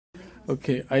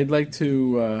Okay,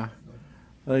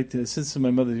 since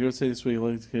my mother's here, say this way, I'd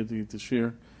like to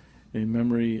share a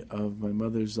memory of my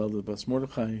mother, Zelda Bas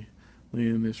Mordechai,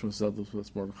 Leah Nishma Zelda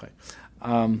Bas Mordechai.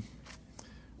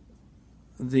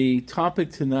 The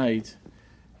topic tonight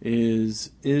is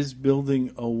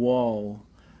building a wall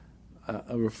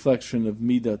a reflection of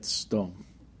Midat Stone?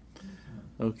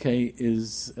 Okay,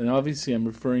 and obviously I'm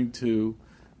referring to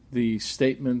the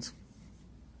statement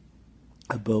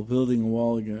about building a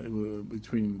wall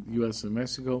between U.S. and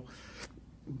Mexico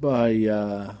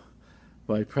by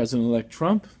President-elect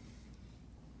Trump.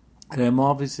 And I'm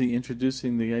obviously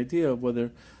introducing the idea of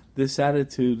whether this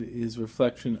attitude is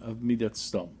reflection of Midat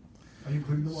Stone. Are you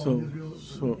putting the wall in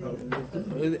Israel?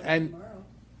 And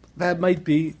that might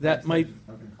College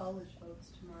folks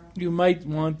tomorrow. you might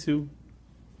want to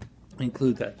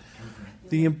include that.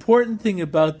 The important thing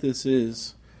about this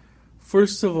is,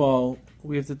 first of all,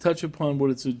 we have to touch upon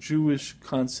what is a Jewish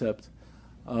concept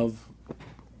of,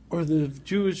 or the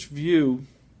Jewish view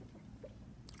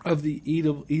of the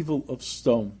evil of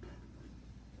stone.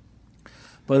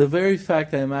 By the very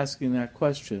fact I am asking that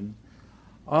question,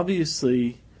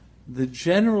 obviously the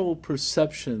general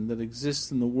perception that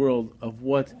exists in the world of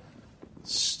what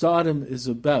Sodom is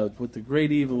about, what the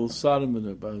great evil of Sodom is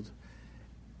about,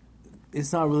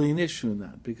 is not really an issue in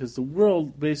that, because the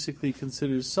world basically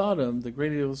considers Sodom, the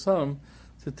great evil of Sodom,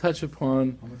 to touch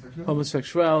upon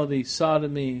homosexuality,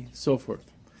 sodomy, so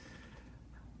forth.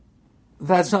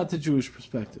 That's not the Jewish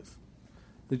perspective.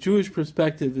 The Jewish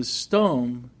perspective is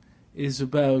stone is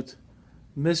about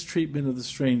mistreatment of the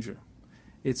stranger.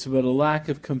 It's about a lack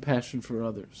of compassion for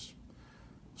others.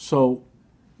 So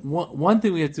one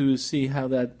thing we have to do is see how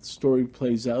that story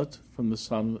plays out from the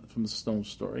stone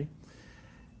story.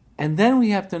 And then we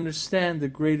have to understand the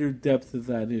greater depth of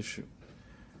that issue.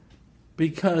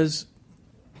 Because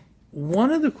one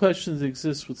of the questions that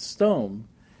exists with stone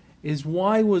is,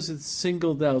 why was it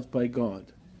singled out by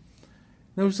God?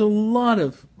 There was a lot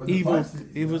of evil.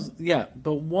 It was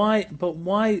but why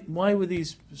were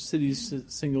these cities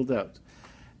singled out?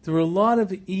 There were a lot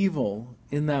of evil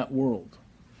in that world,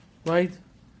 right?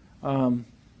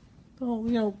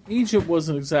 Egypt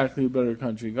wasn't exactly a better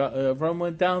country. Avram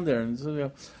went down there,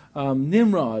 and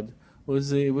Nimrod was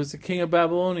the king of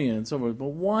Babylonia and so forth. But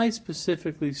why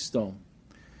specifically stone?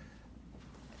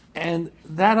 And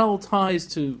that all ties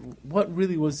to what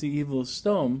really was the evil of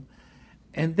stone.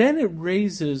 And then it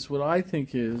raises what I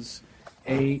think is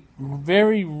a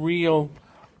very real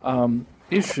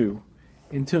issue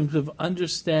in terms of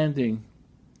understanding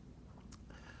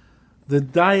the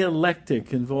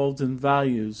dialectic involved in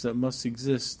values that must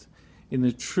exist in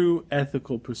a true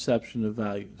ethical perception of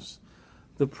values.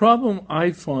 The problem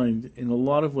I find in a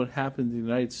lot of what happened in the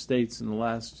United States in the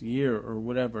last year or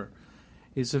whatever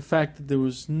is the fact that there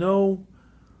was no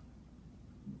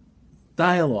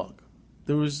dialogue.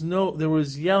 There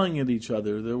was yelling at each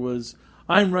other. There was,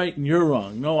 I'm right and you're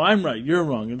wrong. No, I'm right, you're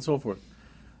wrong, and so forth.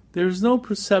 There's no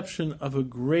perception of a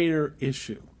greater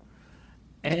issue.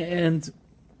 And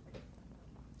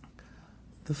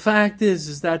the fact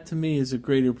is that to me is a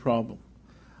greater problem.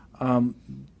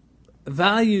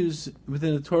 Values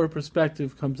within a Torah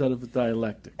perspective comes out of a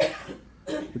dialectic.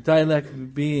 The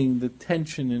dialectic being the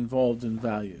tension involved in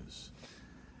values.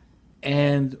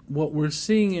 And what we're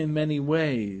seeing in many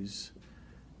ways,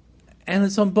 and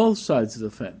it's on both sides of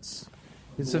the fence,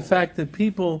 is the fact that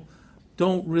people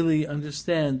don't really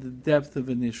understand the depth of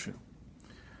an issue.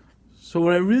 So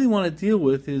what I really want to deal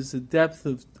with is the depth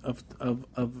of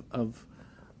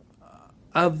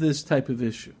this type of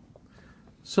issue.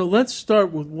 So let's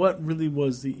start with what really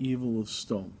was the evil of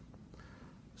stone.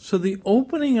 So the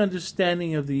opening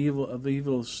understanding of the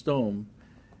evil of stone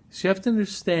is, you have to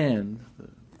understand, the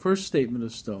first statement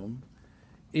of stone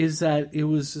is that it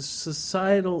was a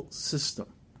societal system.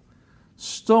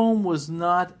 Stone was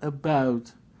not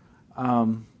about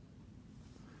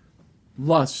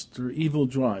lust or evil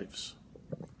drives.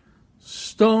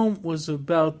 Stone was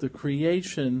about the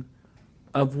creation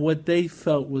of what they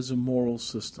felt was a moral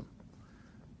system.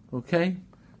 Okay?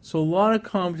 So a lot of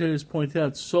commentators point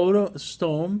out Sodom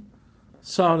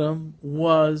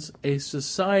was a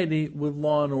society with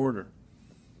law and order.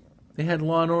 They had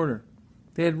law and order.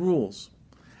 They had rules.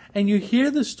 And you hear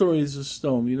the stories of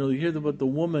Sodom. You hear about the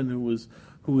woman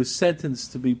who was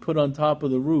sentenced to be put on top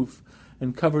of the roof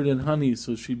and covered in honey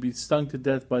so she'd be stung to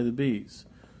death by the bees.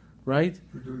 Right?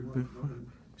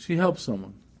 She helped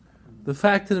someone. The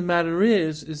fact of the matter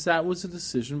is that was a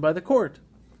decision by the court.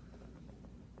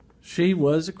 She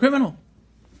was a criminal.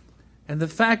 And the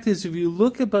fact is, if you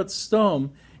look about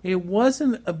Sodom, it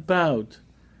wasn't about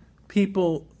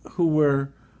people who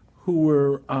were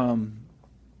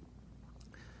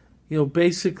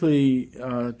basically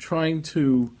trying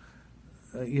to,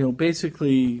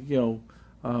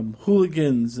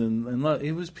 hooligans and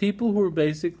it was people who were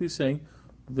basically saying,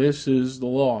 this is the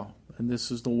law and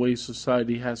this is the way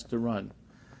society has to run.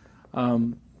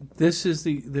 This is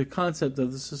the concept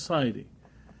of the society.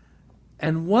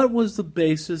 And what was the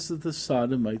basis of the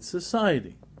Sodomite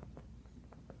society?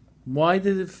 Why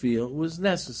did it feel it was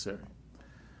necessary?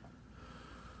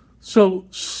 So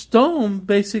Stone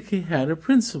basically had a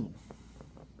principle.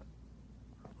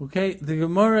 Okay, the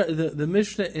Gemara, the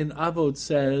Mishnah in Avot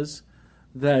says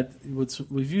that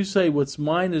if you say what's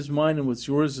mine is mine and what's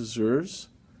yours is yours,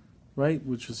 right?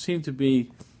 Which would seem to be,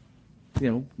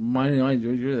 mine and mine,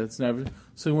 yours, that's an average.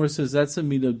 So the Gemara says that's a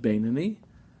midat beinani,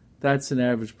 that's an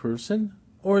average person,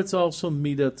 or it's also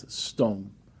midat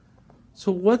stone.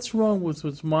 So what's wrong with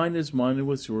what's mine is mine and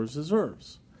what's yours is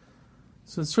yours?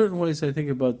 So in certain ways, I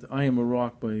think about "I Am a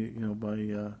Rock" by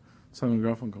Simon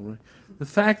Garfunkel. Right? The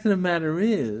fact of the matter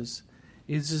is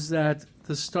that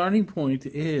the starting point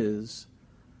is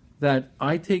that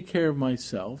I take care of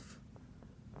myself.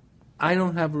 I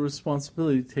don't have a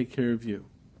responsibility to take care of you.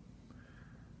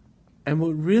 And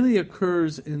what really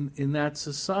occurs in that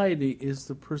society is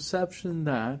the perception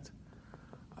that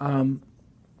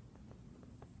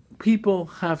people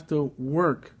have to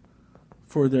work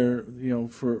for their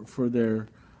for their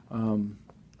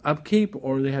upkeep,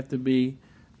 or they have to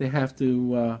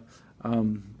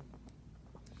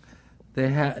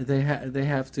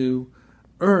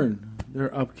earn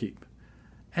their upkeep.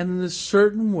 And in a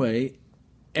certain way,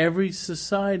 every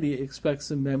society expects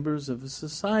the members of a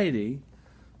society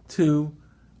to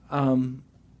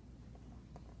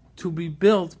be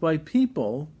built by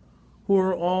people who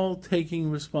are all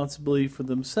taking responsibility for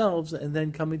themselves and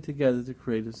then coming together to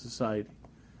create a society.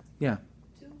 Yeah.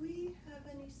 Do we have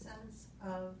any sense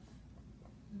of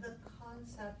the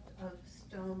concept of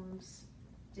Stone's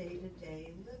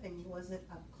day-to-day living? Was it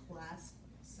a class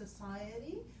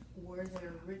society? Were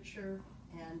there richer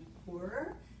and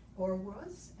poorer? Or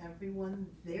was everyone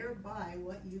thereby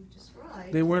what you've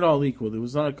described? They weren't all equal. It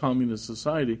was not a communist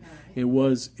society. Right. It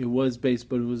was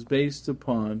based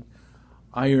upon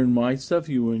I earn my stuff,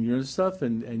 you earn your stuff,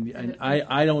 and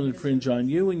I don't infringe on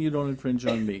you, and you don't infringe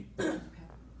on me. Okay.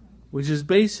 Which is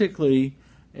basically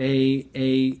a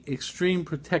extreme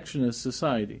protectionist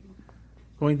society,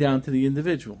 going down to the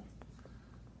individual.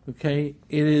 Okay,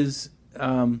 it is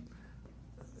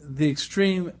the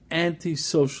extreme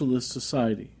anti-socialist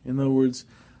society. In other words,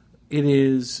 it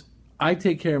is I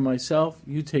take care of myself,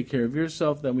 you take care of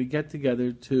yourself, then we get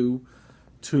together to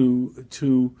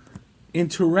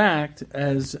interact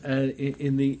as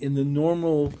in the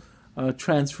normal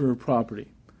transfer of property.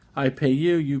 I pay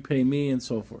you, you pay me, and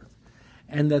so forth.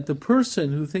 And that the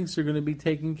person who thinks they're going to be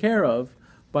taken care of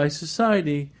by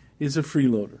society is a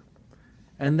freeloader.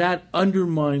 And that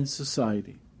undermines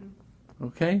society.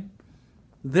 Okay?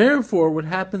 Therefore, what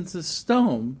happens to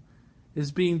Stone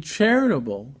is being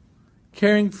charitable,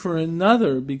 caring for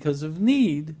another because of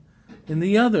need in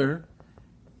the other.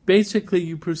 Basically,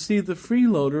 you perceive the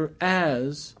freeloader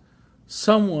as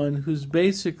someone who's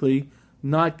basically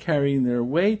not carrying their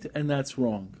weight, and that's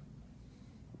wrong.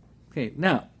 Okay,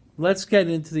 now, let's get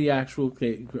into the actual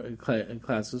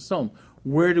class of Stone.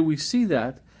 Where do we see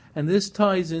that? And this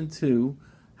ties into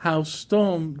how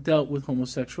Stone dealt with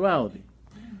homosexuality.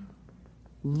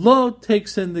 Lot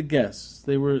takes in the guests.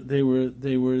 They were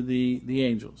the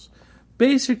angels.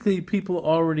 Basically, people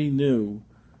already knew,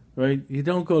 right? You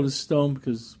don't go to Stone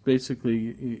because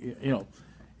basically,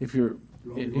 if you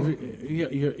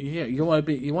want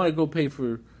to go pay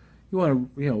for, you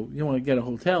want to get a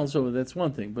hotel and so on, that's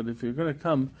one thing. But if you're going to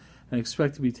come and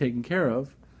expect to be taken care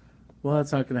of, well,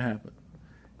 that's not going to happen.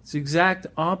 It's the exact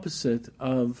opposite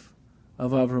of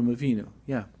Avraham Avinu.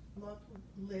 Yeah. Lot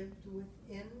lived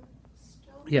within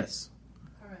Stone? Yes.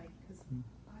 All right, because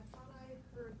I thought I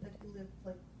heard that he lived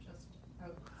just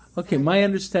outside. Okay, my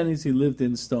understanding is he lived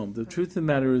in Stone. The truth of the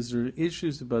matter is there are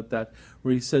issues about that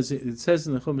where it says in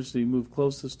the Chumash that he moved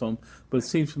close to Stone, but it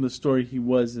seems from the story he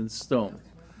was in Stone.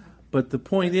 But the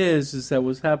point is that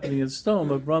what's happening in Stone,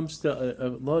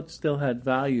 Lot still had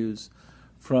values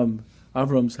from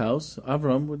Avram's house.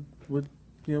 Avram would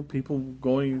people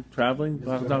going, traveling,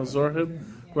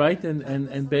 right?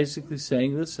 And basically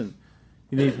saying, listen,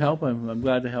 you need help, I'm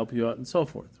glad to help you out, and so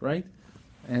forth, right?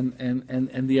 And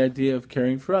the idea of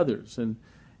caring for others. And,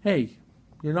 hey,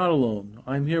 you're not alone.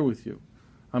 I'm here with you.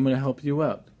 I'm going to help you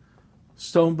out.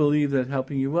 Stone believed that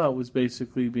helping you out was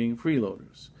basically being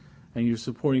freeloaders. and you're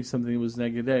supporting something that was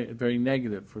very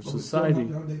negative for society.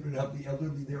 They could help the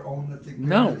elderly, their own, let's say,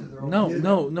 No. kids.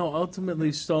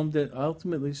 Ultimately, Stone did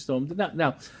not.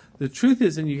 Now, the truth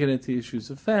is, and you get into issues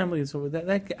of family and so forth.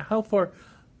 That how far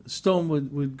Stone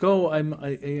would go, I'm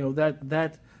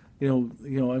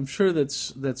sure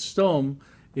that Stone,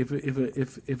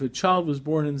 if a child was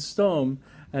born in Stone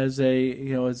as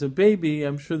a baby,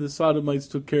 I'm sure the Sodomites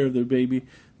took care of their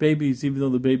babies, even though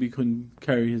the baby couldn't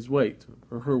carry his weight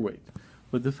or her weight.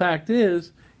 But the fact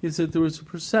is that there was a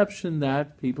perception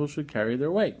that people should carry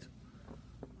their weight.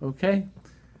 Okay?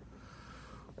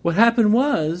 What happened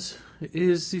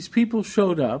is these people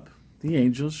showed up, the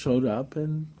angels showed up,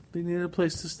 and they needed a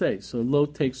place to stay. So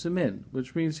Lot takes them in,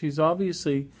 which means he's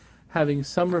obviously having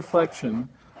some reflection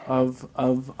of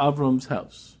Avram's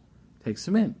house. Takes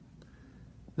them in.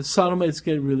 The Sodomites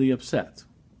get really upset.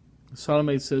 The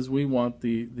Sodomite says, "We want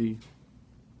your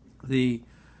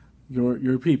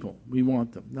people. We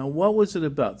want them." Now, what was it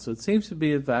about? So it seems to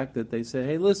be the fact that they say,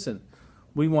 "Hey, listen,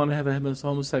 we want to have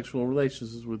homosexual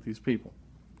relations with these people."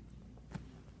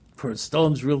 For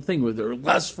Stone's real thing, where they're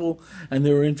lustful and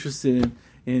they were interested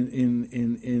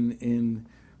in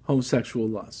homosexual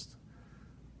lust.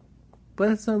 But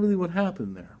that's not really what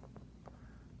happened there.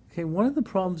 Okay, one of the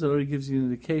problems that already gives you an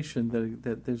indication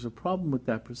that there's a problem with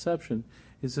that perception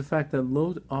is the fact that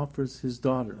Lot offers his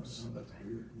daughters,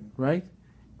 right?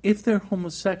 If they're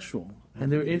homosexual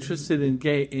and they're interested in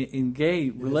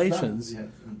gay relations,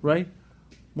 right?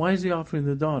 Why is he offering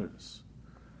the daughters?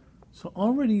 So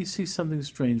already you see something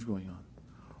strange going on.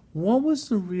 What was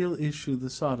the real issue of the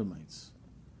Sodomites?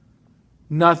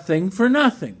 Nothing for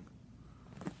nothing.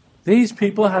 These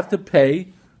people have to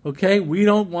pay, okay? We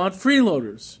don't want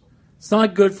freeloaders. It's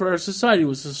not good for our society. It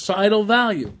was societal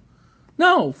value.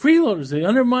 No, freeloaders, they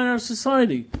undermine our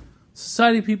society.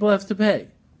 Society people have to pay.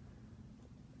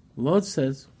 Lot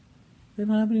says, they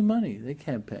don't have any money. They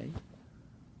can't pay.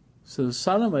 So the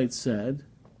Sodomites said,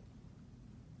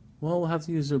 well, we'll have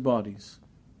to use their bodies.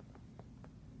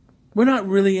 We're not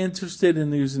really interested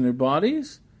in using their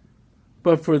bodies,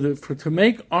 but to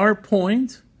make our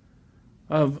point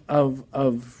of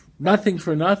nothing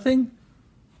for nothing,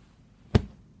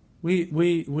 we're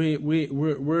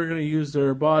going to use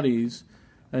their bodies,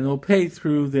 and they'll pay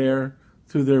through their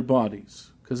bodies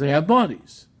because they have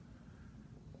bodies.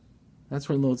 That's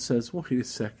when Lot says, wait a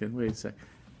second,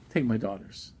 take my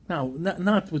daughters. Now,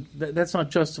 that's not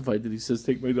justified that he says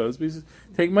take my daughters, but he says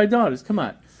take my daughters. Come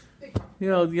on,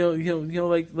 like,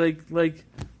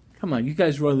 come on, you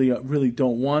guys really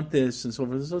don't want this and so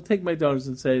forth. So take my daughters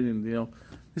and say, and they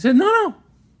said, no,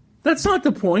 that's not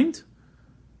the point.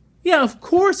 Yeah, of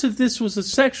course, if this was a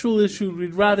sexual issue,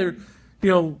 we'd rather,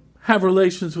 have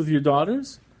relations with your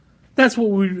daughters.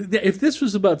 If this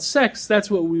was about sex, that's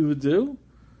what we would do.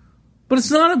 But it's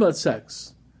not about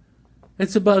sex.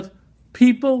 It's about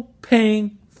people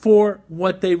paying for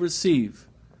what they receive.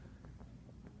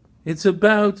 It's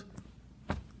about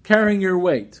carrying your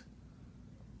weight.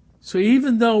 So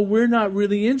even though we're not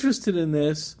really interested in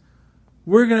this,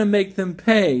 we're going to make them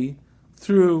pay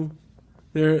through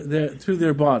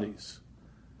their bodies.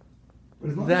 But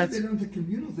as long as they don't do the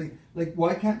communal thing, like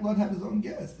why can't Lot have his own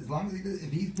guest? As long as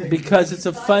if he's paying. Because it's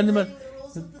a fundamental.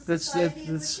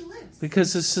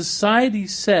 Because the society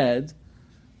said,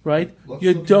 right?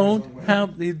 You don't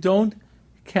have.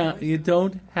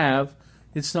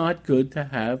 It's not good to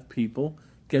have people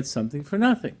get something for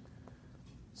nothing.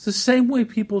 It's the same way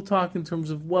people talk in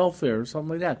terms of welfare or something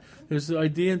like that. There's the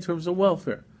idea in terms of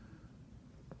welfare.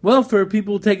 Welfare,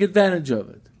 people take advantage of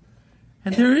it,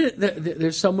 and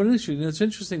there's somewhat an issue. It's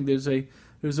interesting. There's a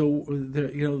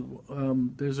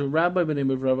rabbi by the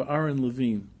name of Rabbi Aaron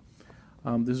Levine.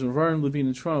 There's a Rabbi Aaron Levine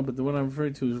in Toronto, but the one I'm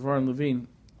referring to is Rabbi Aaron Levine.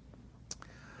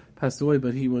 Passed away,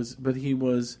 but he was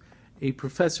a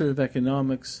professor of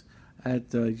economics at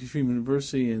Yeshiva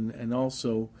University and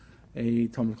also a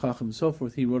Talmud Chacham and so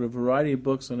forth. He wrote a variety of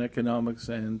books on economics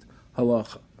and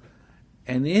halacha,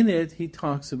 and in it he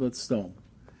talks about Stone.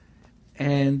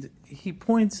 And he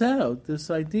points out this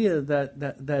idea that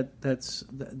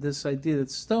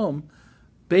Stone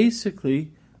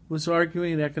basically was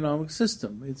arguing an economic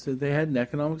system. It's that they had an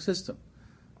economic system.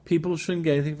 People shouldn't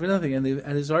get anything for nothing. And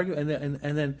his argument,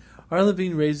 and then R.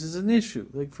 Levine raises an issue.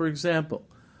 Like, for example,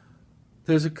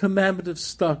 there's a commandment of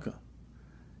tzedakah.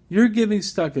 You're giving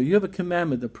tzedakah. You have a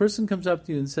commandment. The person comes up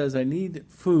to you and says, "I need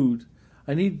food.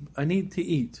 I need to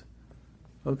eat."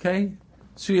 Okay.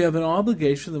 So you have an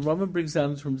obligation. The Rambam brings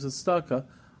down in terms of tzedakah,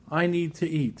 I need to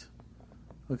eat.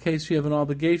 Okay, so you have an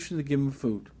obligation to give him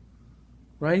food.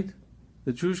 Right?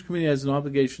 The Jewish community has an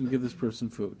obligation to give this person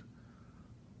food.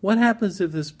 What happens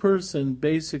if this person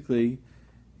basically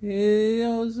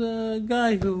There's a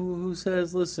guy who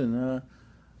says, "Listen,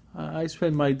 I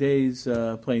spend my days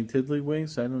playing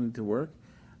tiddlywinks. I don't need to work.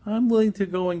 I'm willing to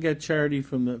go and get charity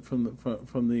from the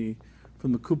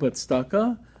Kupat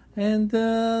Staka and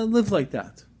live like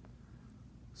that."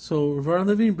 So Rav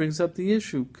Levine brings up the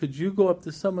issue: could you go up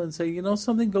to someone and say, "You know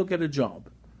something? Go get a job,"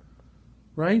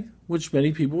 right? Which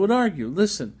many people would argue.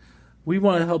 Listen, we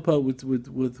want to help out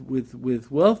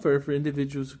with welfare for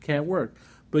individuals who can't work,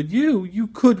 but you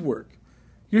could work.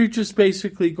 You're just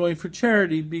basically going for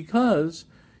charity because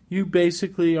you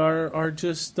basically are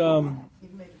just.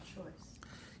 You've made a choice.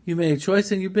 You made a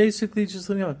choice, and you basically just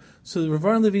living out. So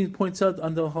Rav Levine points out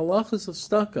on the halachas of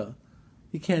staka,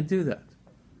 you can't do that.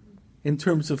 In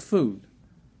terms of food,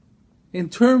 in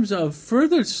terms of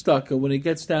further staka, when it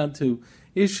gets down to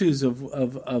issues of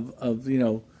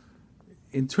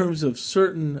in terms of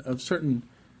certain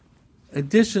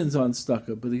additions on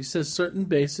staka, but he says certain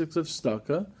basics of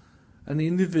staka, an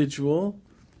individual,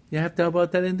 you have to help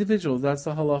out that individual. That's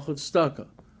the halacha of staka.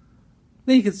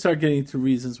 Then you can start getting into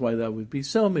reasons why that would be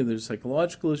so. Maybe there's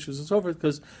psychological issues and so forth,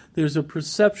 because there's a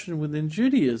perception within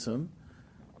Judaism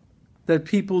that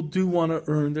people do want to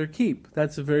earn their keep.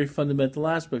 That's a very fundamental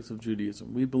aspect of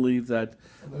Judaism. We believe that.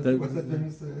 What's that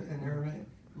famous in Aramaic?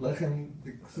 Lechem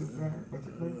the ksufar. What's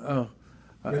it called?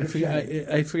 I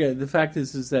forget. The fact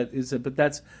is that,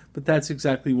 but that's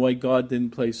exactly why God didn't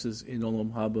place us in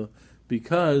Olam Haba,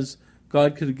 because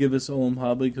God could have given us Olam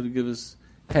Haba, He could have given us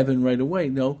heaven right away.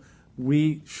 No,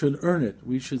 we should earn it.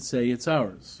 We should say it's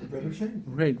ours.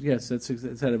 Right? Yes, that's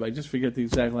exactly. I just forget the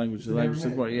exact language. The language of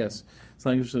the Gemara. Yes, it's the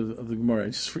language of the Gemara. I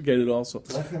just forget it also.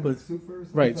 But,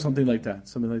 right, something like that.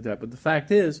 But the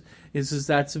fact is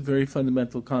that's a very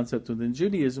fundamental concept within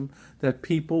Judaism, that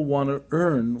people want to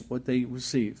earn what they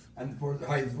receive. And the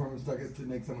highest form of staka is to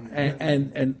make someone.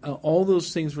 And all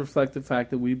those things reflect the fact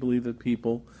that we believe that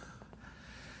people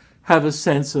have a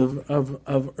sense of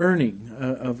earning,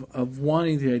 of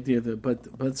wanting the idea of it, but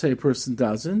let's say a person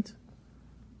doesn't.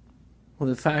 Well,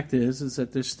 the fact is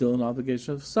that there's still an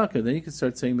obligation of staka. Then you can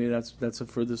start saying maybe that's a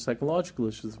further psychological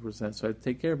issue the person has, so I have to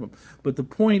take care of him. But the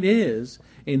point is,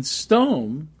 in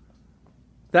stone,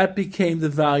 that became the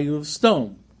value of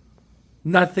stone.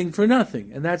 Nothing for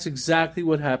nothing. And that's exactly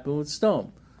what happened with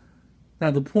stone.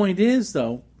 Now the point is,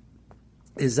 though,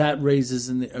 is that raises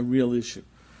a real issue.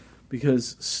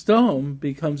 Because stone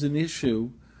becomes an issue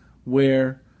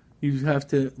where you have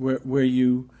to, where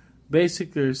you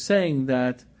basically are saying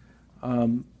that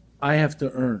I have to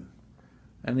earn,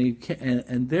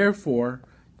 and therefore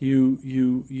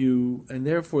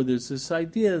therefore there's this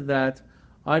idea that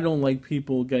I don't like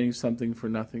people getting something for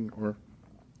nothing or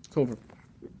so forth.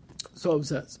 So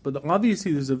obsessed. But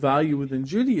obviously there's a value within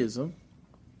Judaism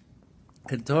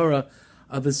and Torah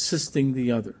of assisting the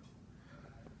other.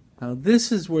 Now,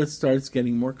 this is where it starts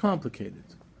getting more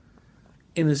complicated.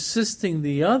 In assisting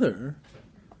the other,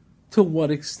 to what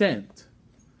extent?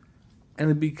 And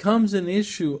it becomes an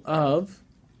issue of,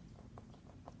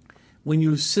 when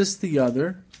you assist the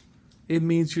other, it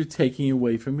means you're taking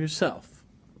away from yourself.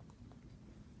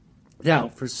 Now,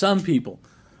 for some people,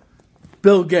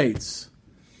 Bill Gates,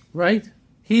 right?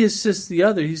 He assists the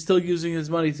other. He's still using his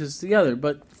money to assist the other.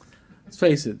 But let's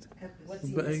face it,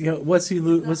 what's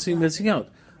he missing out?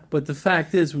 But the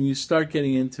fact is, when you start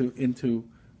getting into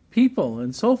people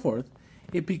and so forth,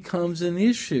 it becomes an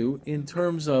issue in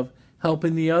terms of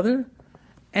helping the other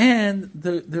and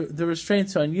the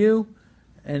restraints on you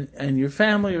and your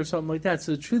family or something like that.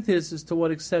 So the truth is to what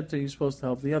extent are you supposed to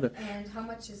help the other? And how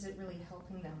much is it really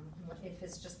helping them if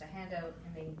it's just a handout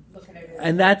and they look at it?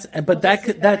 And that's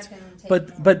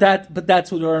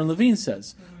what Aaron Levine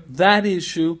says. Mm-hmm. That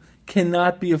issue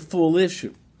cannot be a full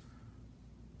issue.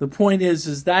 The point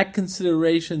is that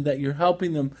consideration that you're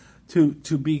helping them to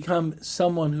become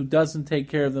someone who doesn't take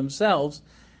care of themselves,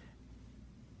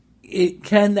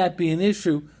 can that be an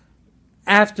issue?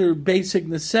 After basic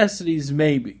necessities,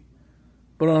 maybe.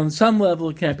 But on some level,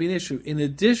 it can't be an issue. In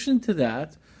addition to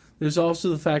that, there's also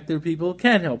the fact that people who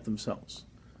can't help themselves.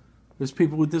 There's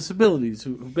people with disabilities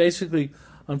who basically,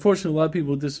 unfortunately, a lot of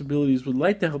people with disabilities would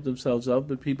like to help themselves out,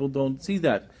 but people don't see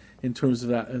that. In terms of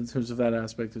that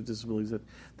aspect of disabilities, that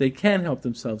they can help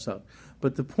themselves out.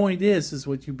 But the point is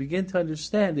what you begin to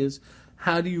understand is,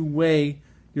 how do you weigh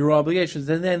your obligations,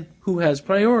 and then who has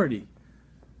priority?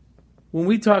 When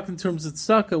we talk in terms of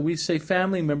tzedakah, we say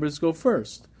family members go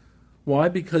first. Why?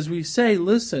 Because we say,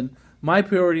 listen, my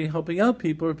priority in helping out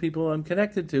people are people I'm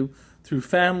connected to through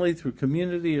family, through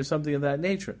community, or something of that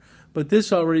nature. But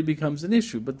this already becomes an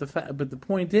issue. But the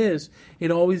point is, it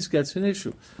always gets an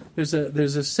issue. There's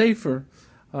a sefer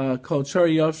called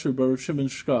Shari Yavshur by Rav Shimon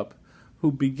Shkop,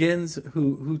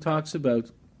 who talks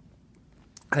about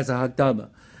as a Hagdama.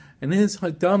 And in his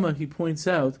Hagdama, he points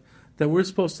out that we're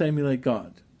supposed to emulate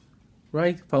God.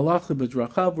 Right?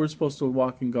 We're supposed to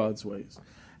walk in God's ways.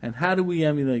 And how do we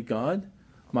emulate God?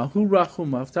 Mahu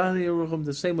rachum,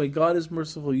 the same way God is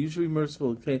merciful, you should be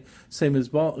merciful. Okay, same as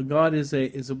God is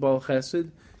a Baal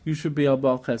Chesed, you should be a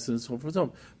Baal Chesed, and so forth.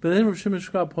 But then Rav Shimon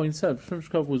Shkab points out, Rav Shimon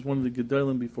Shkab was one of the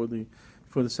Gedolim before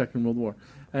the Second World War,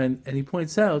 and he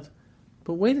points out,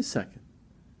 but wait a second,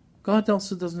 God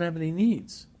also doesn't have any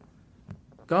needs.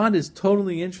 God is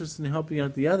totally interested in helping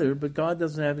out the other, but God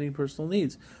doesn't have any personal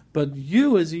needs. But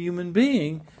you, as a human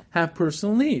being, have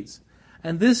personal needs.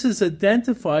 And this is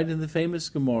identified in the famous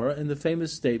Gemara, in the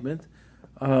famous statement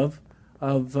of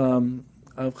Chayecha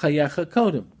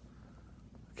Kodem.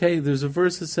 Okay, there's a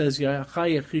verse that says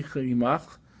Chayechicha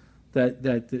imach, that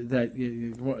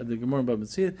the Gemara about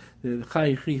Metzia,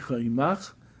 Chayechicha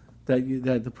imach,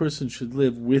 that the person should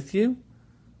live with you,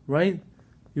 right?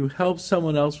 You help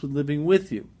someone else with living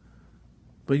with you,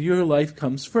 but your life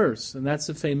comes first, and that's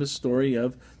the famous story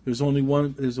of there's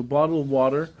a bottle of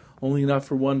water, only enough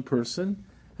for one person,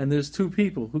 and there's two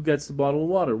people. Who gets the bottle of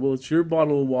water? Well, it's your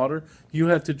bottle of water. You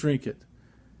have to drink it.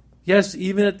 Yes,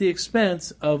 even at the expense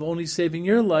of only saving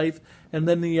your life and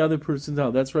then the other person's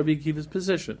out. That's Rabbi Akiva's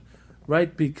position,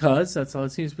 right? Because, that's how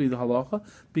it seems to be the halacha,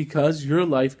 because your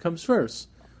life comes first.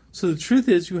 So the truth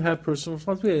is you have personal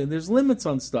responsibility, and there's limits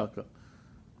on tzedakah.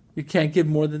 You can't give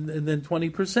more than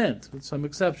 20%, with some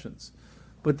exceptions.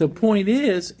 But the point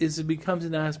is it becomes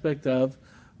an aspect of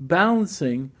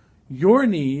balancing your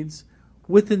needs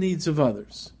with the needs of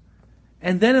others.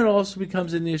 And then it also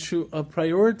becomes an issue of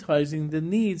prioritizing the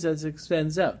needs as it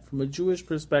extends out. From a Jewish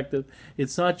perspective,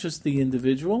 it's not just the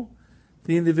individual.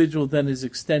 The individual then is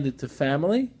extended to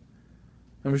family.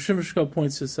 And Rav Shimon Shkab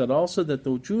points this out also, that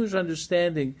the Jewish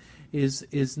understanding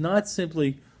is not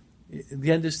simply,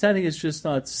 the understanding is just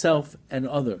not self and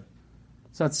other.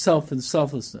 It's not self and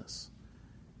selflessness.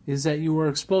 Is that you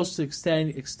are supposed to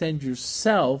extend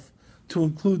yourself to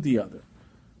include the other.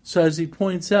 So as he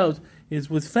points out, is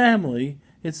with family,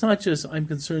 it's not just I'm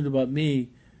concerned about me,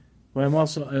 but I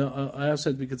also have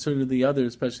to be concerned with the other,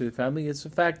 especially the family. It's the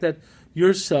fact that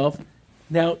yourself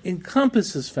now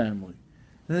encompasses family,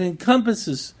 and it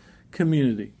encompasses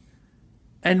community.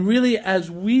 And really, as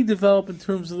we develop in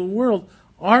terms of the world,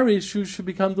 our issue should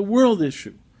become the world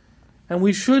issue. And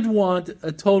we should want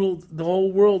the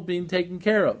whole world being taken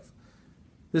care of.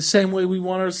 The same way we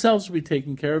want ourselves to be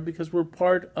taken care of, because we're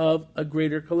part of a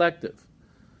greater collective.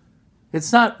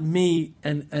 It's not me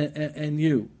and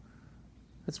you.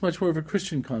 That's much more of a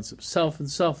Christian concept, self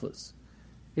and selfless.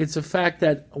 It's a fact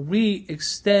that we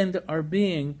extend our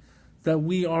being, that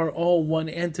we are all one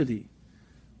entity.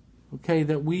 Okay,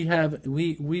 that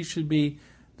we should be,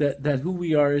 that who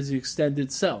we are is the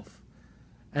extended self.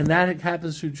 And that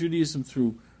happens through Judaism,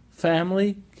 through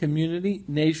family, community,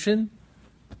 nation,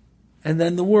 and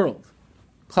then the world.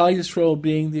 Klal Yisrael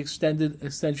being the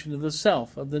extension of the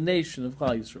self, of the nation of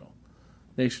Klal Yisrael,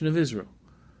 nation of Israel.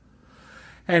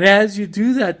 And as you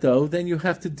do that, though, then you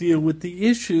have to deal with the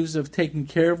issues of taking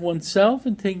care of oneself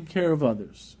and taking care of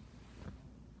others.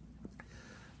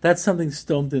 That's something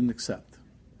Stone didn't accept.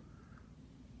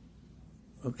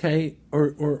 Okay?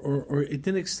 Or it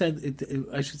didn't extend,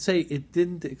 it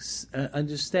didn't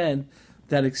understand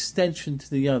that extension to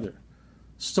the other.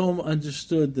 Stone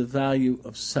understood the value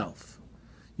of self.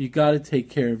 You got to take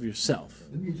care of yourself.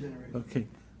 The new generation. Okay,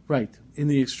 right, in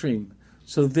the extreme.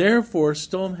 So therefore,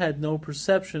 Stone had no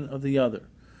perception of the other.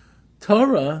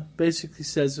 Torah basically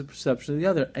says the perception of the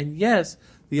other. And yes,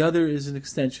 the other is an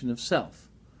extension of self.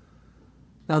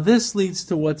 Now this leads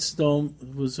to what Stone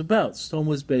was about. Stone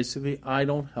was basically, I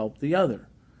don't help the other.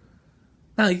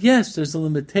 Now yes, there's a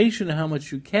limitation to how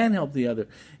much you can help the other.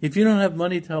 If you don't have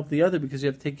money to help the other because you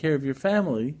have to take care of your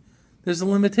family, there's a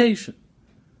limitation.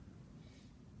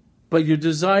 But your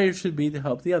desire should be to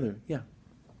help the other. Yeah.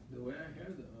 The way I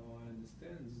heard it, or I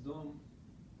understand, Zdom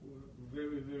were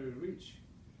very, very rich.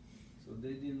 So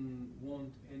they didn't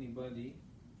want anybody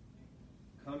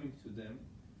coming to them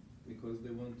because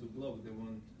they want to block, they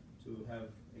want to have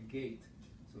a gate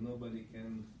so nobody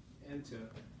can enter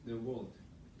their world.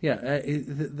 Yeah,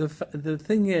 the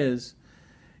thing is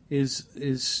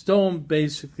Stone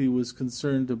basically was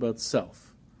concerned about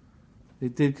self.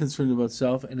 It did concern about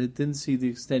self, and it didn't see the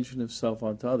extension of self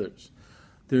onto others.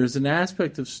 There's an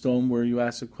aspect of Stone where you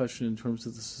ask a question in terms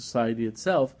of the society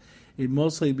itself. It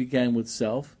mostly began with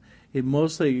self. It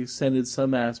mostly extended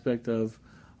some aspect of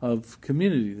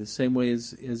community, the same way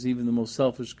as even the most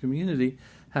selfish community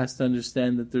has to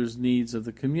understand that there's needs of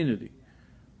the community.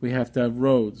 We have to have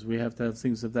roads, we have to have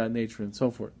things of that nature and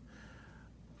so forth.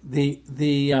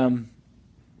 the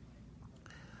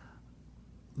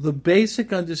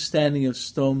basic understanding of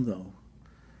Stom, though,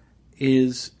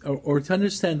 is, or to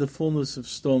understand the fullness of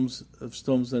Stom's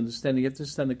understanding, you have to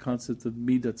understand the concept of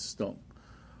Midat Stom.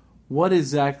 What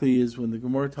exactly is, when the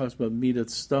Gemara talks about Midat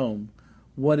Stom,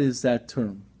 what is that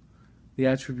term? The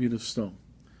attribute of Stom.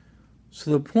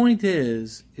 So the point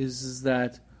is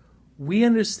that we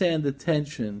understand the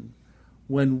tension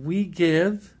when we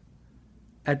give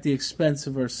at the expense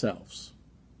of ourselves,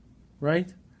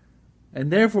 right?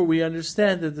 And therefore we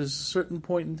understand that there's a certain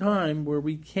point in time where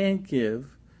we can't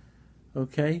give,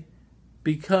 okay,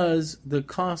 because the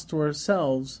cost to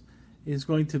ourselves is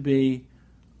going to be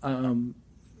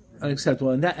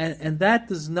unacceptable. And that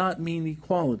does not mean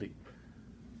equality,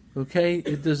 okay?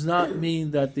 It does not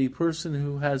mean that the person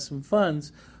who has some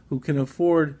funds, who can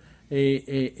afford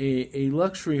a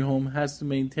luxury home, has to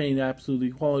maintain absolute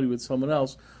equality with someone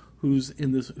else who's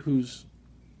the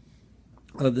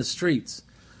streets.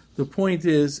 The point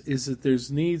is that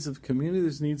there's needs of community,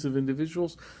 there's needs of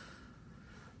individuals,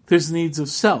 there's needs of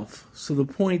self. So the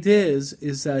point is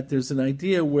that there's an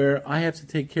idea where I have to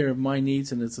take care of my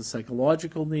needs, and it's a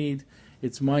psychological need.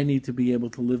 It's my need to be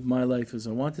able to live my life as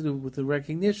I want to do, with the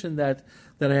recognition that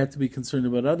I have to be concerned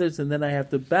about others, and then I have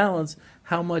to balance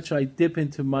how much I dip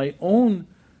into my own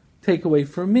takeaway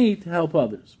from me to help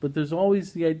others. But there's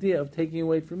always the idea of taking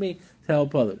away from me to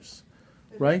help others,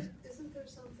 right? Isn't there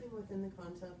something within the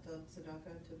concept of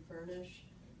tzedakah to furnish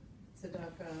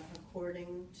tzedakah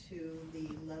according to the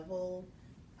level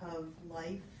of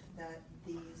life that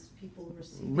these people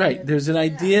receive? Right. There's an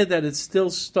idea that it's still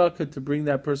stuck to bring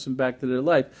that person back to their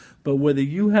life, but whether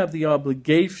you have the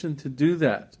obligation to do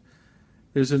that,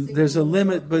 there's a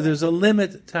limit. But there's a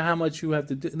limit to how much you have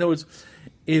to do. In other words,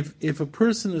 if a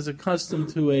person is accustomed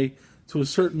to a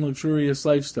certain luxurious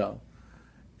lifestyle,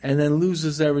 and then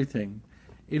loses everything,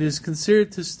 it is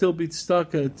considered to still be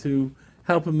stuck to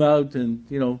help him out. And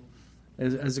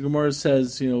as the Gemara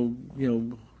says,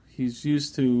 he's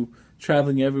used to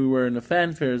traveling everywhere in a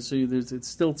fanfare, so it's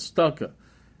still stuck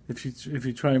if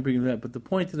you try and bring him that. But the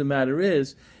point of the matter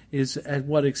is at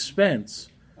what expense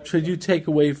should you take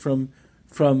away from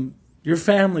your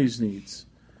family's needs?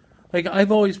 Like,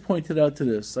 I've always pointed out to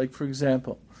this. Like, for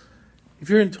example, if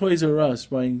you're in Toys R Us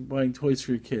buying toys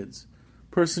for your kids,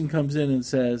 person comes in and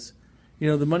says,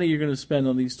 the money you're going to spend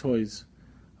on these toys,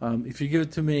 if you give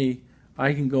it to me,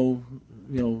 I can go,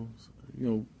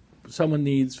 someone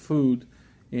needs food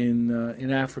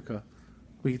in Africa.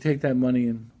 We can take that money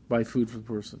and buy food for the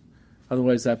person.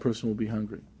 Otherwise, that person will be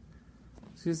hungry.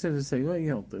 So instead of saying,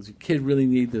 well, does your kid really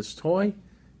need this toy?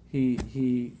 He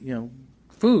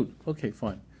food. Okay,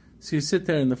 fine. So you sit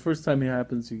there, and the first time it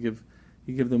happens, you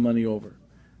give the money over.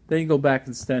 Then you go back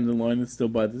and stand in line and still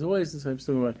buy the toys. And so I'm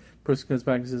still going. Person comes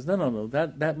back and says, no,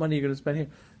 that money you're going to spend here.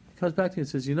 He comes back to you and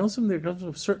says, something, there comes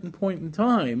a certain point in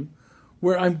time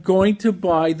where I'm going to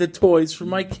buy the toys for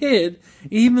my kid,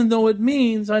 even though it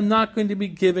means I'm not going to be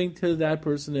giving to that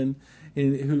person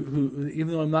who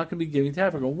even though I'm not going to be giving to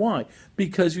Africa. Why?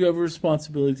 Because you have a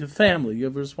responsibility to family. You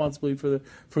have a responsibility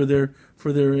for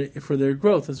their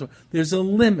growth, and so there's a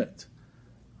limit.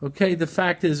 Okay, the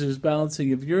fact is there's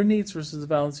balancing of your needs versus the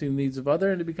balancing of the needs of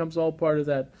other, and it becomes all part of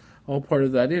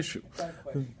that issue.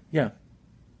 Yeah.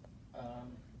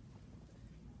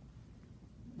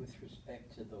 With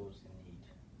respect to those in need.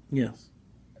 Yes.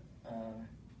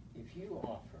 If you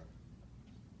offer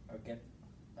or get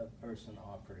a person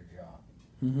offered a job,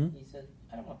 Mm-hmm. he said,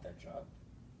 I don't want that job.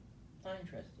 Not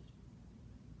interested.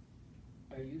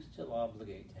 Are you still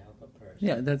obligated to help a person?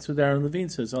 Yeah, that's what Aaron Levine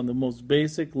says. On the most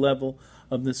basic level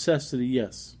of necessity,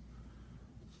 yes.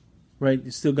 Right?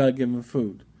 You still got to give them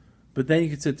food. But then you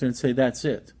can sit there and say, that's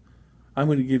it. I'm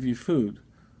going to give you food.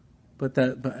 And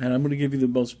I'm going to give you the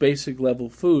most basic level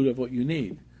food of what you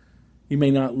need. You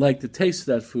may not like the taste of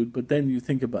that food, but then you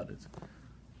think about it.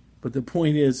 But the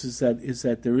point is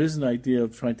that there is an idea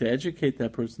of trying to educate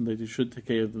that person that they should take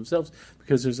care of themselves,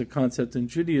 because there's a concept in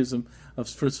Judaism of,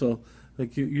 first of all,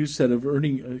 like you said, of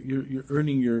earning, you're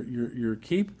earning your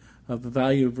keep, of the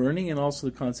value of earning, and also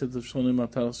the concept of shonim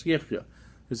mataros yechya.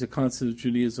 There's a concept of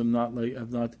Judaism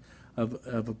of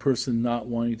a person not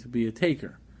wanting to be a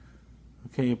taker.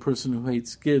 Okay, a person who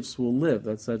hates gifts will live.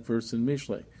 That's that verse in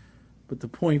Mishlei. But the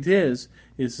point is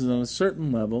on a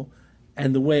certain level.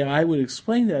 And the way I would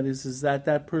explain that is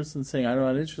that person saying, I'm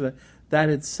not interested in that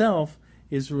itself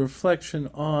is a reflection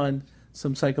on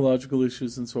some psychological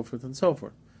issues and so forth and so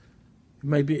forth.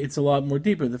 It's a lot more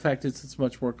deeper. The fact is it's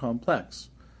much more complex.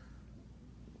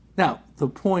 Now, the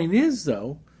point is,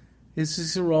 though,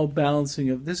 these are all balancing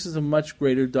of, this is a much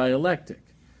greater dialectic.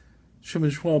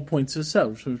 Shimon Shmuel points this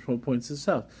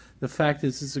out. The fact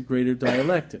is, it's a greater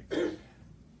dialectic.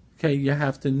 Okay, you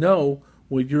have to know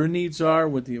what your needs are,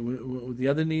 what the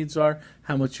other needs are,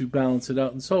 how much you balance it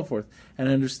out, and so forth. And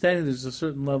understanding there's a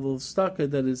certain level of tzedakah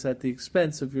that is at the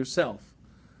expense of yourself.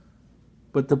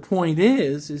 But the point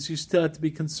is you still have to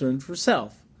be concerned for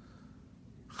self.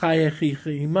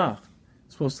 It's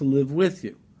supposed to live with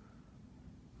you.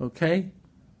 Okay?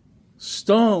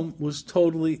 Stom was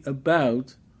totally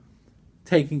about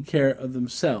taking care of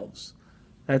themselves.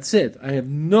 That's it. I have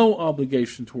no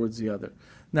obligation towards the other.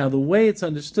 Now, the way it's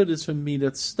understood is from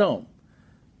Midat Stom.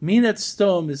 Midat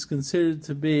Stom is considered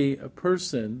to be a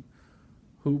person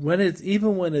who,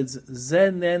 even when it's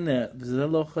Zenene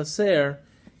Zelo Chaser,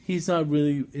 he's not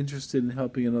really interested in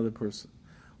helping another person.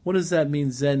 What does that mean,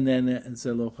 Zenene and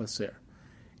Zelo Chaser?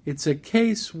 It's a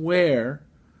case where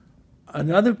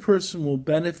another person will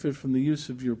benefit from the use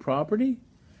of your property,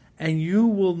 and you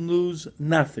will lose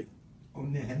nothing.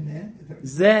 Zenene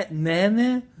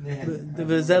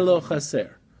Zelo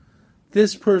Chaser.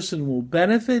 This person will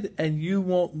benefit, and you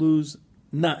won't lose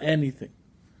not anything.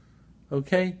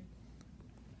 Okay?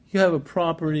 You have a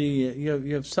property,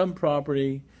 you have some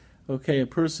property, okay, a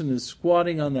person is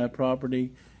squatting on that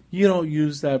property, you don't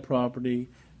use that property,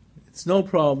 it's no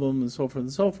problem, and so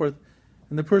forth,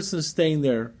 and the person is staying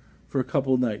there for a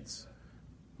couple of nights.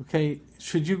 Okay?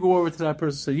 Should you go over to that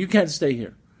person and say, you can't stay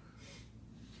here?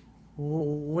 Well,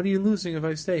 what are you losing if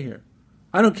I stay here?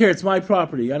 I don't care, it's my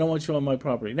property. I don't want you on my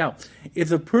property. Now, if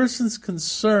the person's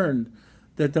concerned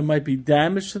that there might be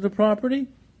damage to the property,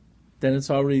 then it's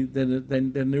already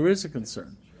then there is a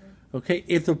concern. Okay?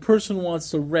 If the person wants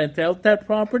to rent out that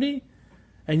property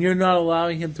and you're not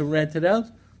allowing him to rent it out,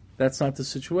 that's not the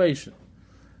situation.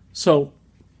 So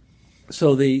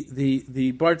the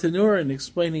Bartanura, in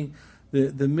explaining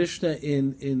the Mishnah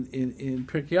in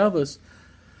Pirkei Avos,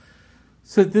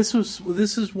 so this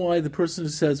is why the person who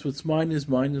says what's mine is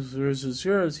mine, what's yours is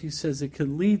yours, he says it could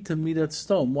lead to midat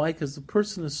stom. Why? Because the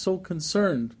person is so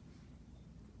concerned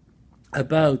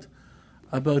about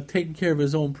taking care of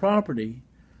his own property.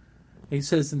 And he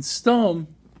says in Stom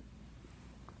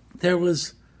there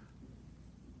was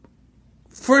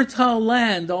fertile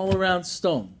land all around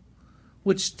Stom,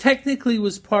 which technically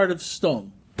was part of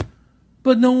Stom,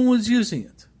 but no one was using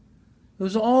it. There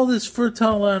was all this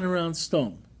fertile land around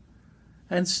Stom.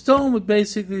 And Stom would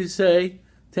basically say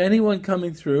to anyone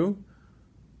coming through,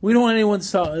 we don't want anyone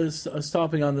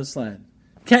stopping on this land.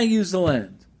 Can't use the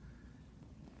land.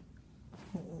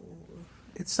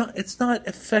 It's not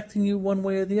affecting you one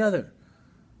way or the other.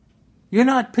 You're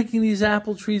not picking these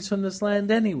apple trees from this land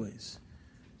anyways.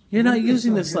 You're not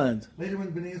using this land. Later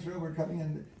when Bnei Israel were coming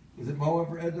in, was it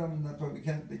Moab or Edom? And that's why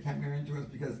they can't marry into us,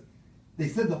 because they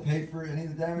said they'll pay for any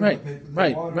of the damage, Right, they'll pay for the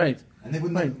right, water, right. and they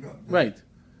wouldn't let them go. Right.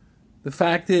 The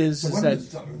fact is, So is one that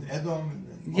was Edom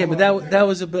and yeah, but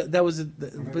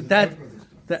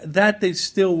that they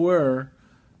still were.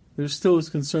 There still was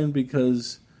concern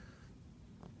because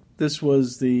this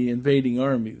was the invading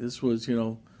army. This was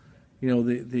But wait a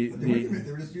minute,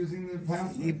 they were just using the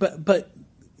past. but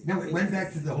No, it went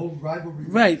back to the whole rivalry.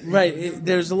 right.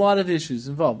 There's a lot of issues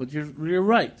involved, but you're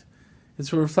right.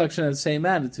 It's a reflection of the same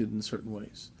attitude in certain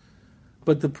ways.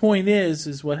 But the point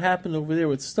is what happened over there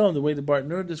with Stone, the way the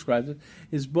Bartanura described it,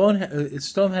 is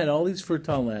Stone had all these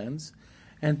fertile lands,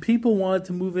 and people wanted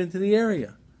to move into the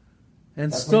area.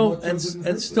 And Stone they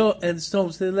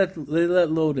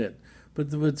let load in. But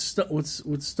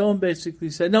what Stone basically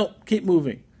said, no, keep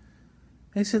moving.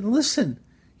 And he said, listen,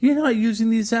 you're not using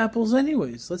these apples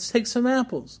anyways. Let's take some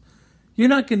apples. You're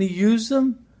not going to use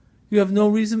them. You have no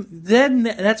reason.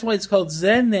 That's why it's called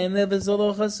Zen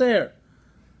Nevezolo Chaser.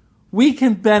 We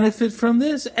can benefit from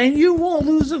this, and you won't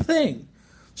lose a thing.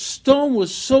 Stone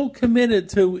was so committed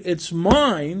to it's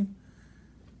mine,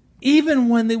 even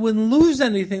when they wouldn't lose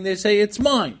anything, they say it's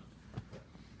mine.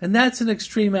 And that's an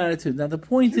extreme attitude. Now, the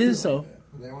point is, though,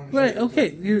 right, okay,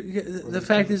 the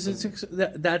fact is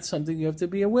that's something you have to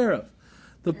be aware of.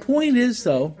 The point is,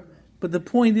 though, what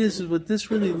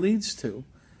this really leads to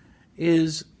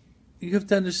is you have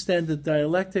to understand the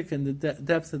dialectic and the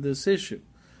depth of this issue.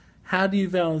 How do you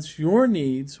balance your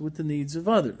needs with the needs of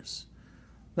others?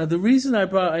 Now, the reason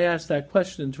I asked that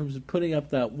question in terms of putting up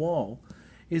that wall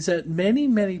is that many,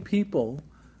 many people,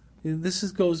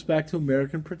 goes back to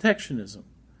American protectionism.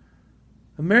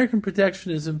 American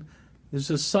protectionism, there's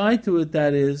a side to it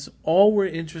that is, all we're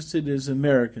interested in is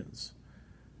Americans.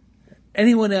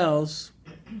 Anyone else,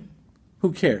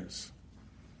 who cares?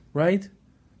 Right?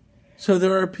 So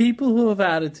there are people who have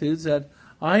attitudes that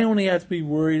I only have to be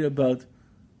worried about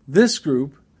this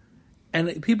group,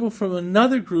 and people from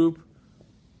another group,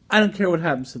 I don't care what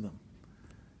happens to them.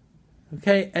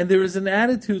 Okay, and there is an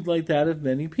attitude like that of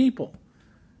many people,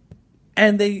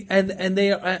 and they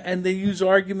use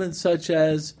arguments such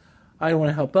as, "I want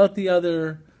to help out the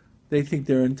other." They think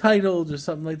they're entitled or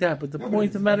something like that. But the point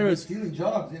of the matter is, stealing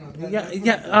jobs.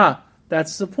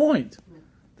 that's the point.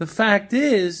 The fact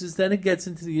is then it gets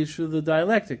into the issue of the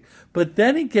dialectic, but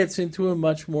then it gets into a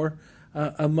much more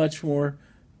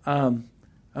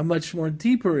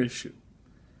deeper issue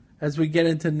as we get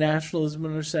into nationalism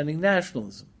and understanding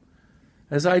nationalism.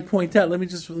 As I point out, let me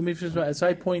finish. As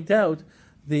I point out,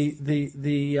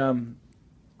 the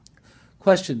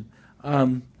question: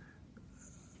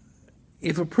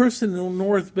 if a person in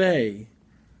North Bay,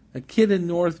 a kid in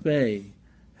North Bay,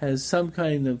 has some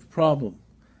kind of problem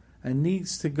and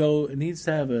needs to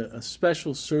have a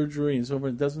special surgery and so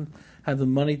forth, and doesn't have the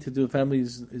money to do, family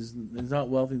is not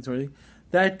wealthy and so forth,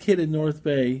 that kid in North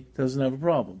Bay doesn't have a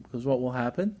problem, because what will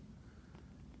happen?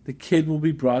 The kid will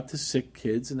be brought to sick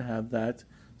kids and have that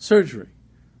surgery,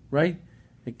 right?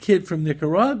 A kid from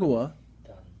Nicaragua,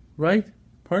 Done. right?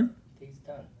 Pardon? He's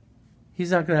done. He's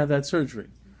not going to have that surgery.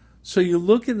 So you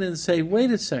look at it and say,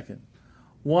 wait a second,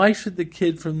 why should the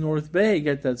kid from North Bay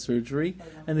get that surgery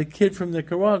and the kid from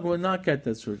Nicaragua not get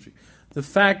that surgery? The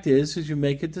fact is you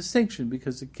make a distinction,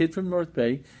 because the kid from North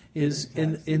Bay is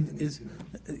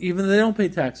even they don't pay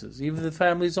taxes, even the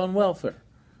family's on welfare.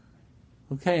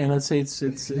 Okay, and let's say it's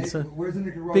where's the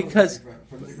Nicaragua because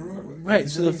from Nicaragua? right.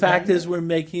 So the fact is we're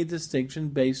making a distinction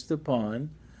based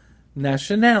upon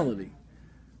nationality.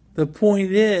 The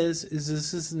point is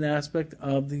this is an aspect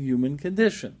of the human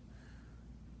condition,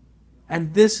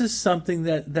 and this is something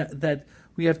that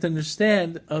we have to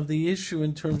understand of the issue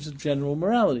in terms of general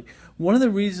morality. One of the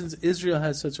reasons Israel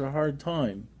has such a hard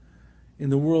time in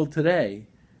the world today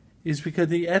is because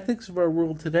the ethics of our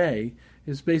world today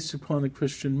is based upon a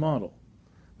Christian model.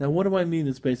 Now, what do I mean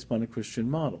it's based upon a Christian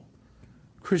model?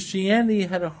 Christianity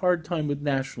had a hard time with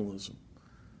nationalism.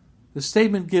 The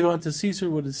statement, "Give unto Caesar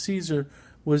what is Caesar,"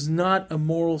 was not a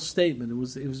moral statement. It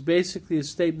was basically a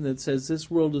statement that says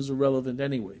this world is irrelevant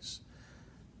anyways.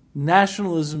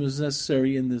 Nationalism is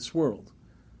necessary in this world.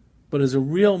 But as a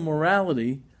real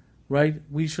morality, right,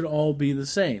 we should all be the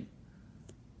same.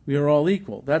 We are all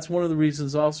equal. That's one of the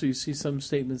reasons also you see some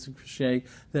statements in Christianity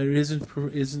that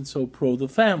isn't so pro the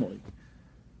family.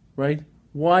 Right?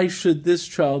 Why should this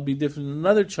child be different than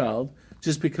another child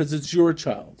just because it's your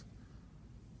child?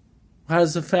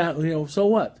 How's the family? So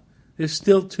what? They're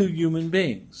still two human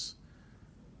beings.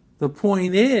 The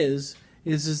point is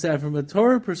that from a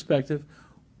Torah perspective,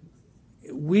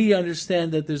 we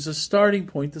understand that there's a starting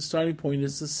point. The starting point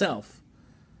is the self.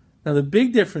 Now the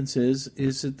big difference is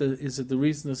that the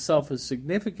reason the self is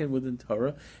significant within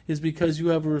Torah is because you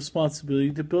have a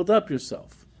responsibility to build up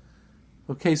yourself.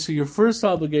 Okay, so your first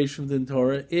obligation within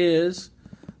Torah is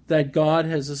that God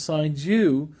has assigned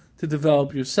you to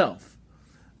develop yourself.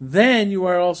 Then you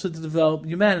are also to develop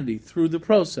humanity through the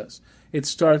process. It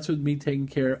starts with me taking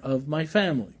care of my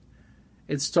family.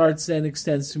 It starts then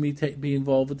extends to me being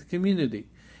involved with the community.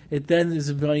 It then is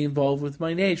very involved with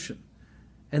my nation.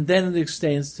 And then it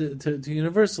extends to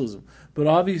universalism. But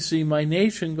obviously my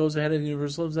nation goes ahead of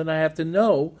universalism, and I have to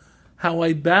know how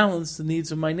I balance the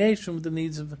needs of my nation with the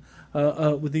needs of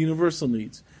with the universal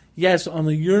needs. Yes, on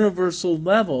the universal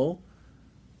level,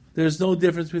 there's no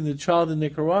difference between the child in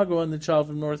Nicaragua and the child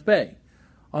from North Bay.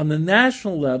 On the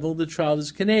national level, the child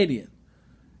is Canadian.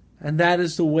 And that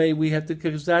is the way we have to,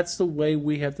 because that's the way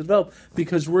we have to develop,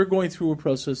 because we're going through a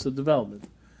process of development.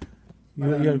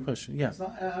 You had a question? Yeah. It's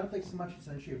not, I don't think so much it's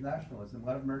an issue of nationalism. A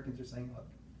lot of Americans are saying, look,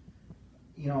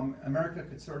 America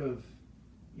could sort of,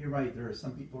 you're right, there are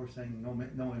some people who are saying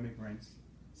no immigrants.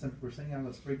 Some people are saying,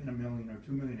 let's bring in 1 million or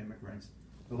 2 million immigrants,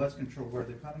 but let's control where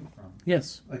they're coming from.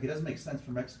 Yes. Like, it doesn't make sense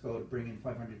for Mexico to bring in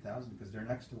 500,000 because they're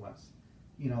next to us,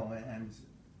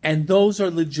 And those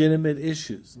are legitimate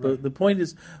issues. Right. The point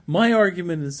is, my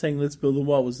argument in saying let's build a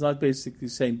wall was not basically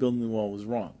saying building the wall was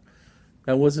wrong.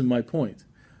 That wasn't my point.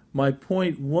 My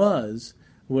point was,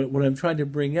 what I'm trying to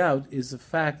bring out is the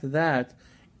fact that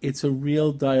it's a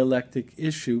real dialectic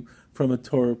issue from a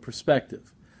Torah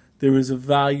perspective. There is a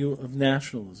value of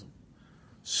nationalism.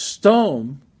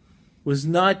 Stone was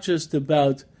not just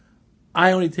about,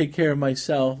 I only take care of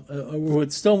myself.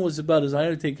 What Stone was about is I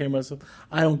only take care of myself.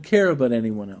 I don't care about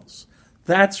anyone else.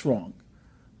 That's wrong.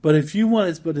 But if you want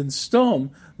it, but in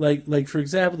Stone, like for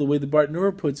example, the way the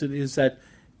Bartenura puts it is that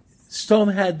Stone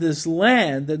had this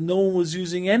land that no one was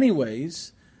using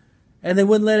anyways, and they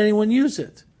wouldn't let anyone use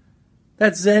it.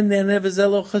 That's Zen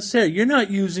Nevazelo Chaser. You're not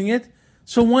using it,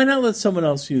 so why not let someone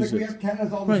else use it? We have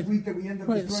Canada's all this wheat that we end up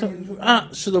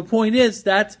destroying. So the point is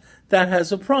that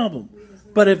has a problem.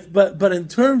 But in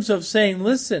terms of saying,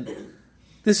 listen,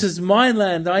 This is my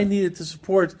land. I need it to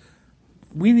support.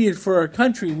 We need it for our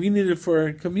country. We need it for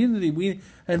our community.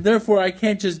 And therefore, I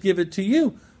can't just give it to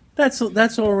you. That's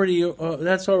already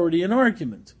an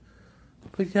argument.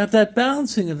 But you have that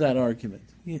balancing of that argument.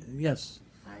 Yes.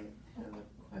 I have a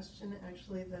question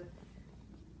actually that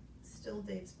still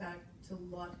dates back to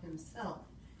Lot himself.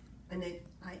 And I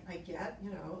get,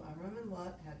 Avram and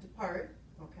Lot had to part,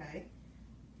 okay?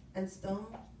 And Stone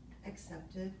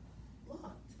accepted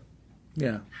Lot.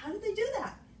 Yeah. How did they do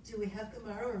that? Do we have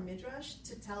Gemara or Midrash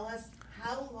to tell us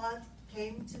how Lot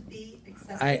came to be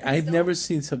accepted? I've never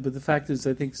seen some, but the fact is,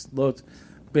 I think Lot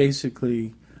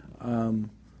basically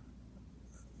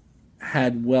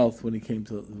had wealth when he came.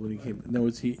 In other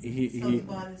words, he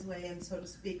bought his way in, so to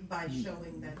speak, by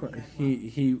showing that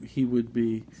he would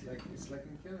be. It's like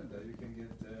in Canada, you can get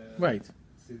right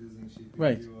citizenship if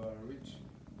right. you are rich.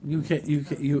 You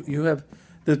have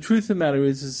the truth of the matter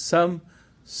is some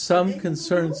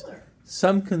concerns,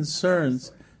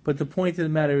 but the point of the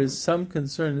matter is some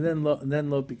concern, and then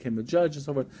Lot became a judge and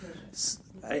so forth.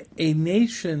 A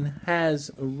nation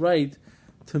has a right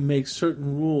to make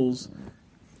certain rules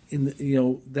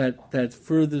that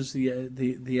furthers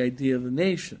the idea of the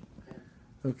nation.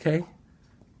 Okay?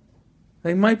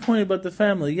 Like my point about the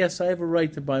family, yes, I have a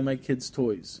right to buy my kids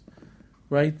toys.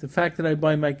 Right? The fact that I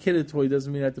buy my kid a toy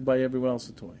doesn't mean I have to buy everyone else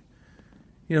a toy.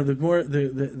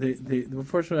 The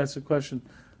first one asks the question,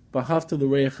 B'ahavta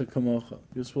l'reacha kamocha.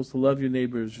 You're supposed to love your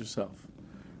neighbor as yourself.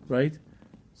 Right?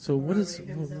 So what does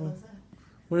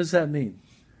that mean?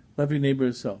 Love your neighbor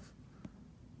as yourself.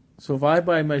 So if I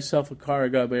buy myself a car, I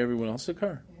gotta buy everyone else a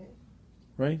car.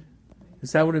 Right?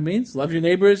 Is that what it means? Love your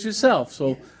neighbor as yourself.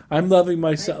 So I'm loving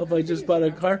myself, I just bought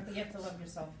a car. You have to love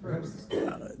yourself first.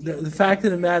 The fact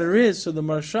of the matter is, so the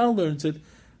Marshal learns it,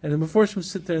 and the Meforshim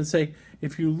sit there and say,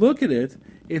 if you look at it,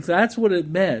 if that's what it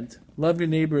meant, love your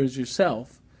neighbor as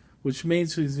yourself, which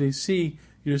means they see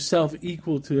yourself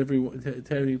equal to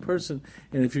every person,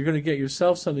 and if you're going to get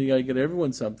yourself something, you got to get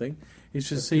everyone something. It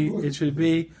should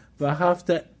be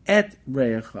v'ahavta et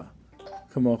re'echa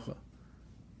kamocha.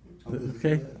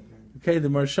 Okay. The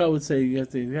Marshal would say you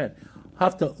have to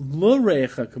hafta lo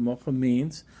re'echa kamocha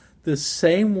means the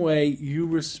same way you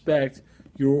respect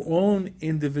your own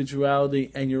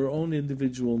individuality and your own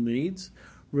individual needs,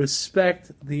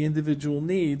 respect the individual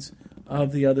needs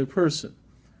of the other person.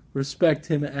 Respect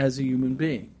him as a human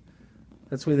being.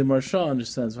 That's the way the Marshal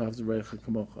understands V'ahavta l're'echa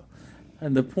kamocha.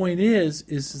 And the point is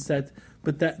that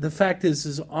the fact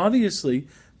is obviously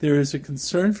there is a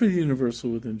concern for the universal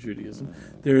within Judaism.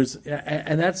 That's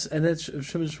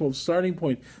Shimon Shmuel's starting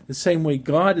point. The same way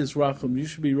God is Racham, you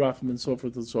should be Racham, and so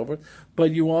forth and so forth. But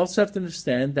you also have to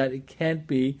understand that it can't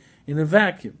be in a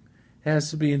vacuum. It has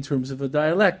to be in terms of a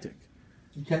dialectic.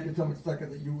 You can't get so much stuck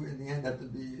that you, in the end, have to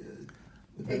be.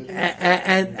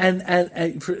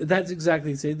 That's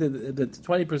exactly the the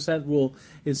 20% rule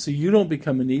is so you don't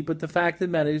become a need. But the fact of the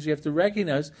matter is, you have to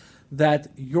recognize that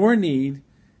your need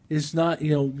is not,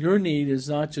 your need is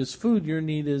not just food. Your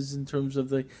need is in terms of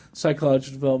the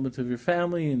psychological development of your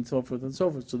family and so forth and so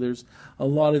forth. So there's a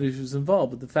lot of issues involved.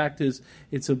 But the fact is,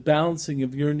 it's a balancing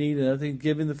of your need and I think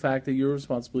given the fact that your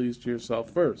responsibility is to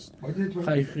yourself first. Why did 20%?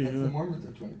 That's the Mormons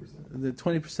at 20%. The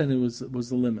 20% was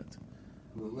the limit.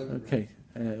 Okay.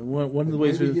 One of the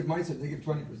ways we give Meiser, they give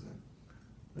 20%.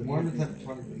 The Mormons have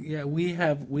 20%. Yeah, we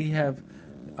have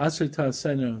Asher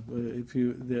Ta'asena.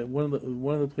 One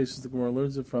of the places the Gemara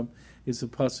learns it from is a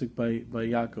pasuk by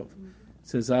Yaakov. It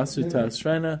says Asher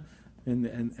Ta'asena, and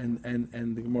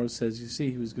the Gemara says, you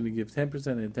see, he was going to give 10%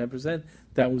 and 10%.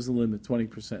 That was the limit,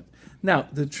 20%. Now,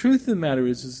 the truth of the matter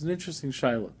is, it's an interesting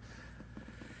shaila.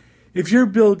 If you're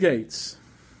Bill Gates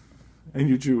and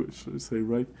you're Jewish, I say,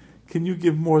 right? Can you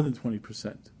give more than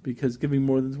 20%? Because giving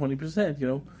more than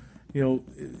 20%,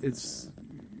 it's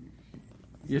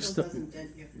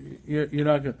you're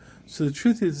not going. So the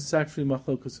truth is, it's actually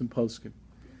machlokas and poskim.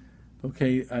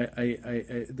 Okay,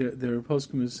 there are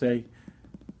poskim who say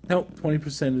no,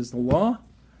 20% is the law,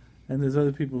 and there's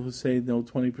other people who say no,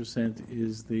 20%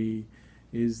 is the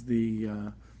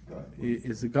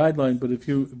guideline. But if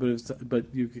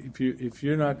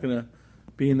you're not going to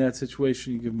be in that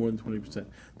situation, you give more than 20%.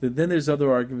 Then there's other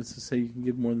arguments to say you can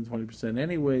give more than 20%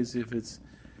 anyways if it's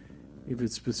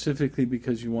specifically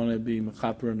because you want to be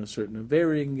mechaper in a certain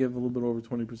avera, you can give a little bit over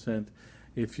 20%.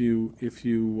 If you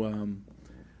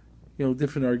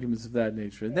different arguments of that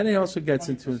nature. And then he also gets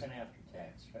into after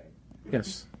tax, right?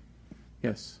 Yes.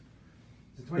 Is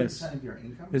it 20% of your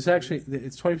income? It's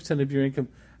 20% of your income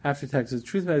after taxes. The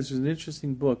truth is, there's an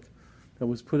interesting book that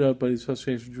was put out by the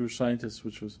Association of Jewish Scientists,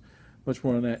 which was much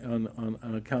more on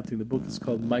accounting. The book is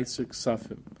called Meiser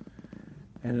Ksafim.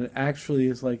 and it actually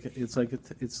is like it's like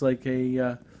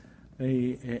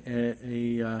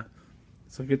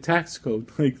a tax code,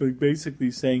 like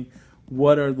basically saying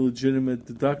what are the legitimate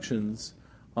deductions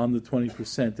on the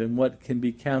 20% and what can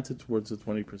be counted towards the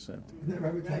 20%. Isn't that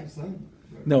Rabbi Taleb's son?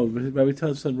 No, Rabbi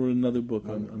Taleb's son wrote another book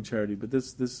on charity, but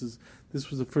this was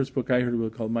the first book I heard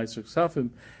about called Meiser Ksafim,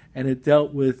 and it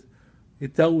dealt with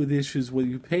issues what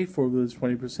you pay for with this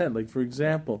 20%. Like for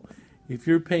example, if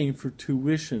you're paying for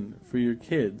tuition for your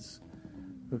kids,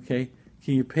 okay,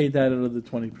 can you pay that out of the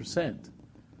 20%?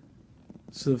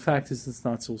 So the fact is, it's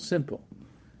not so simple,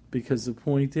 because the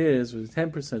point is, with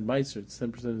 10% Meiser,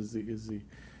 10% is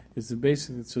the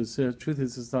basic. So the truth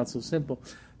is, it's not so simple.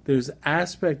 There's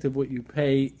aspect of what you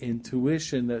pay in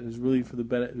tuition that is really for the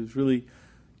benefit. Is really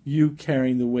you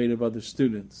carrying the weight of other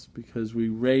students, because we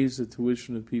raise the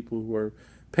tuition of people who are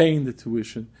paying the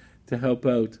tuition to help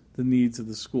out the needs of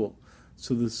the school.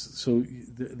 So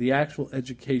the actual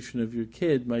education of your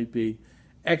kid might be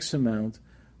X amount,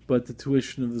 but the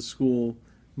tuition of the school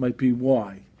might be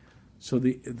Y. So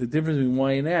the difference between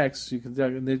Y and X,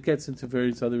 and it gets into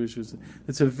various other issues.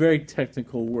 It's a very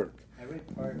technical work. I read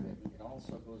part of it. It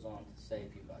also goes on to say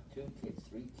if you've got 2 kids,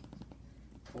 3 kids,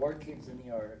 4 kids in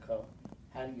the article,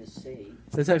 how do you save?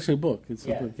 That's actually a book. It's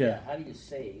a book, yeah. How do you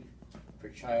save for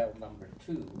child number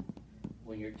 2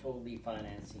 when you're totally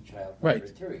financing child number Right.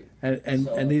 3?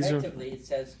 And these are effectively it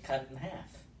says cut in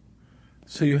half.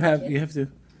 so you have to.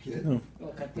 Kid? No.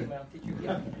 Well, cut the amount that you're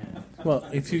giving in half. Well,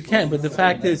 if you can, but the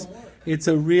fact is, it's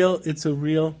a real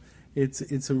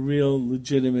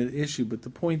legitimate issue. But the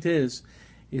point is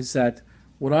that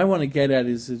what I want to get at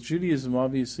is that Judaism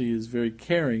obviously is very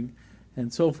caring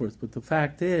and so forth. But the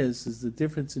fact is the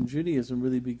difference in Judaism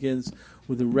really begins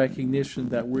with a recognition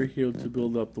that we're here to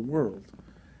build up the world,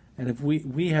 and if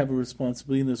we have a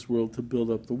responsibility in this world to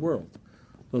build up the world.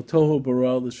 Lo tohu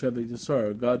bara l'shevei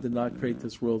yisar. God did not create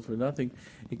this world for nothing.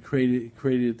 He created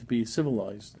it to be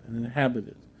civilized and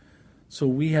inhabited. So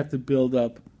we have to build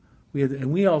up.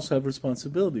 And we also have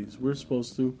responsibilities. We're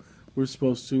supposed to,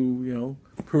 puravu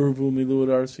miluad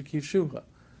arsik yeshuha,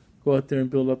 go out there and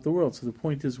build up the world. So the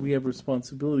point is, we have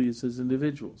responsibilities as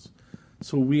individuals.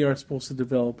 So we are supposed to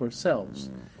develop ourselves,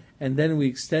 and then we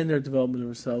extend our development of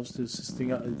ourselves to assisting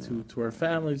to our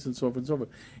families and so forth and so forth.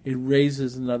 It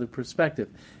raises another perspective,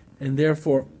 and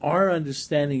therefore our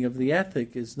understanding of the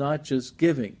ethic is not just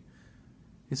giving.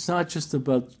 It's not just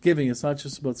about giving. It's not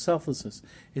just about selflessness.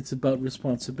 It's about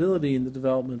responsibility in the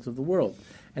development of the world,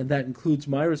 and that includes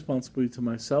my responsibility to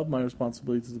myself, my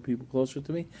responsibility to the people closer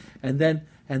to me, and then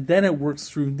it works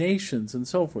through nations and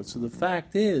so forth. So the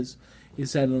fact is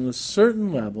that on a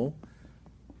certain level,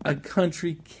 a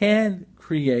country can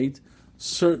create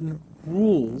certain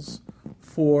rules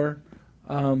for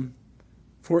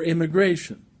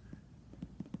immigration.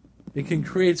 It can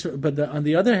create, but on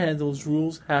the other hand, those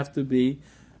rules have to be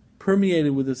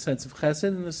permeated with a sense of chesed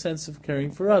and a sense of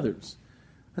caring for others.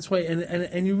 That's why,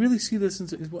 and you really see this.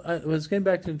 I was getting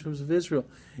back to in terms of Israel.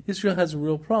 Israel has a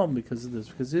real problem because of this,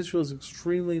 because Israel is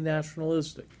extremely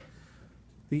nationalistic.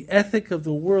 The ethic of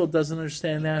the world doesn't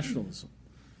understand nationalism,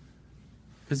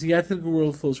 because the ethic of the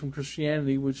world flows from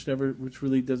Christianity, which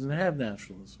really doesn't have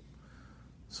nationalism.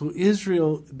 So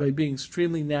Israel, by being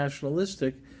extremely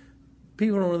nationalistic,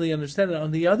 people don't really understand it.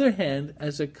 On the other hand,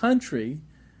 as a country,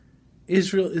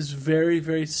 Israel is very,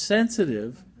 very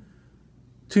sensitive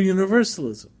to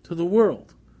universalism, to the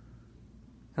world.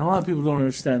 And a lot of people don't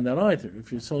understand that either.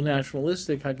 If you're so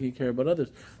nationalistic, how can you care about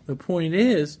others? The point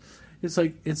is, it's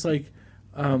like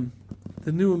the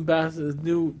new ambassador,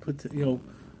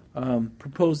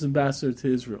 proposed ambassador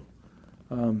to Israel,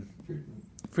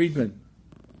 Friedman,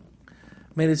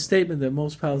 made a statement that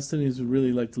most Palestinians would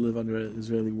really like to live under an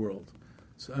Israeli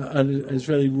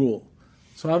Israeli rule.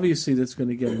 So obviously that's going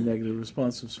to get a negative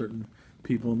response from certain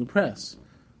people in the press.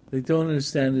 They don't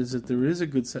understand is that there is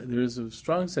a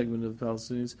strong segment of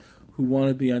Palestinians who want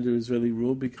to be under Israeli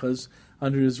rule, because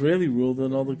under Israeli rule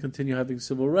then they'll continue having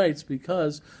civil rights,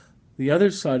 because the other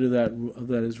side of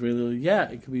that Israeli,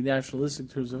 it can be nationalistic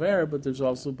in terms of Arab, but there's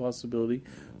also a possibility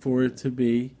for it to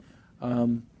be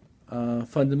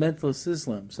fundamentalist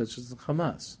Islam, such as the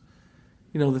Hamas.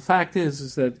 The fact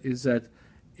is that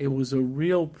it was a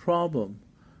real problem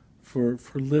for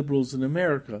liberals in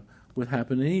America what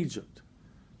happened in Egypt.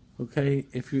 Okay,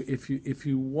 if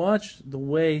you watch the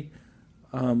way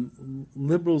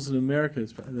liberals in America,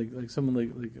 like someone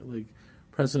like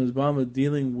President Obama,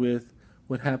 dealing with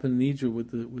what happened in Egypt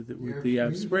with the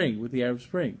Arab Spring,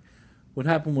 what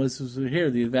happened was here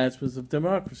the advancements of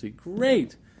democracy.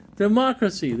 Great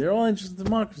democracy. They're all interested in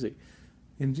democracy.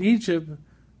 In Egypt,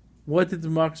 what did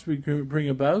democracy bring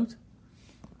about?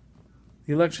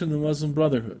 the election of the Muslim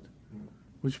Brotherhood,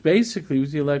 which basically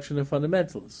was the election of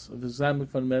fundamentalists, of Islamic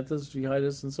fundamentalists,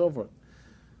 jihadists, and so forth.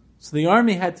 So the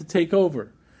army had to take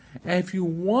over. And if you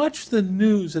watch the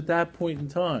news at that point in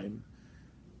time,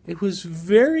 it was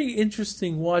very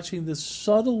interesting watching the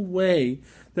subtle way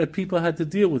that people had to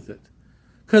deal with it.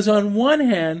 Because on one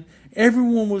hand,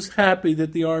 everyone was happy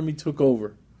that the army took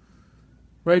over.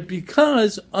 Right?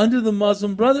 Because under the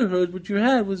Muslim Brotherhood, what you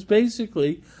had was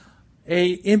basically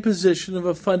a imposition of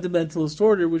a fundamentalist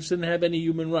order which didn't have any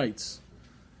human rights.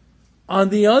 On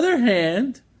the other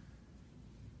hand,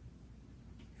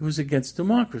 it was against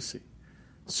democracy.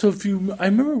 So I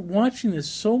remember watching this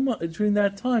so much during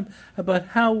that time about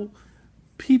how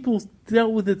people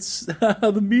dealt with it, how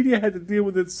the media had to deal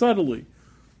with it subtly.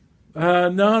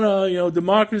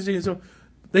 Democracy, and so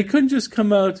they couldn't just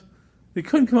come out. They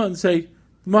couldn't come out and say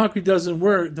democracy doesn't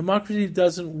work. Democracy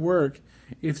doesn't work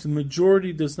if the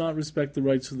majority does not respect the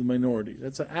rights of the minority.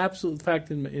 That's an absolute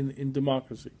fact in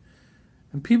democracy.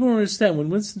 And people don't understand, when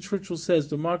Winston Churchill says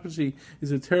democracy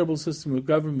is a terrible system of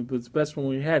government, but it's the best one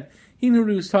we had, he knew what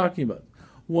he was talking about.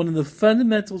 One of the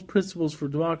fundamental principles for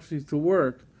democracy to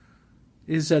work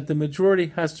is that the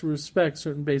majority has to respect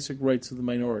certain basic rights of the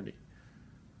minority.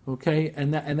 Okay?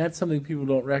 And that's something people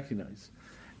don't recognize.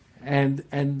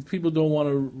 And people don't want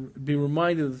to be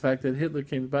reminded of the fact that Hitler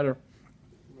came to power.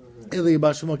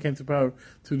 Hitler came to power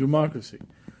through democracy.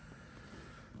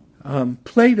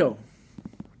 Plato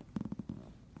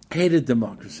hated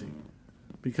democracy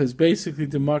because basically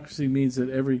democracy means that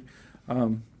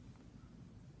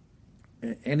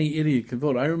any idiot can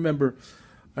vote. I remember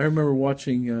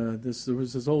watching this. There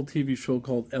was this old TV show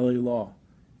called L.A. Law.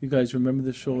 You guys remember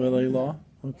this show, L.A. Law?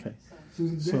 Okay.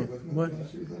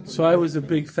 So I was a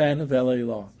big fan of L.A.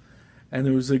 Law, and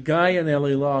there was a guy in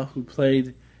L.A. Law who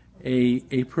played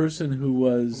a person who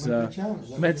was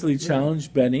mentally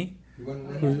challenged, Benny,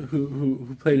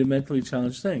 who played a mentally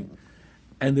challenged thing.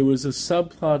 And there was a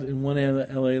subplot in one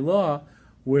L.A. Law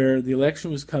where the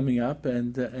election was coming up,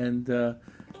 and they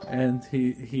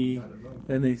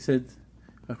said,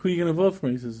 "Who are you going to vote for?"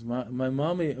 And he says, "My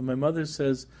mother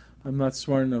says I'm not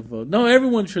smart enough to vote." No,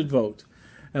 everyone should vote.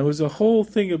 And it was a whole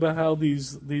thing about how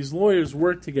these lawyers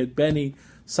worked to get Benny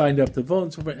signed up to vote,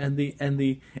 and so forth. And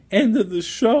the end of the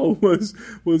show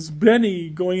was Benny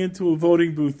going into a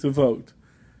voting booth to vote,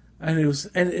 and it was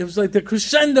like the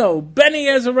crescendo. Benny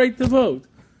has a right to vote.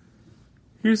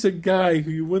 Here's a guy who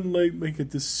you wouldn't let make a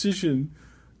decision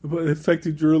about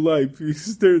affected your life. You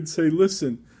sit there and say,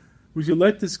 "Listen, would you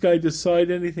let this guy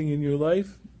decide anything in your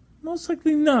life?" Most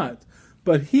likely not.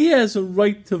 But he has a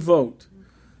right to vote.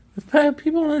 If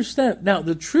people don't understand. Now,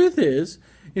 the truth is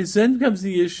then comes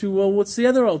the issue, well, what's the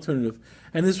other alternative?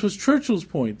 And this was Churchill's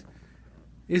point.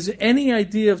 Is any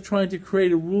idea of trying to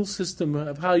create a rule system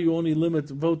of how you only limit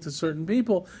the vote to certain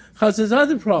people causes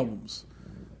other problems.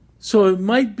 So it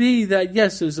might be that,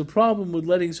 yes, there's a problem with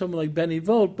letting someone like Benny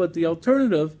vote, but the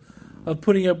alternative of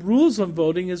putting up rules on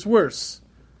voting is worse.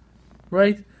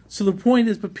 Right? So the point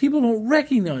is, but people don't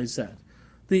recognize that.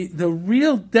 The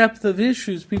real depth of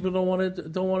issues people don't want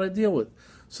to deal with.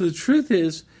 So the truth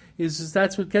is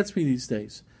that's what gets me these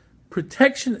days.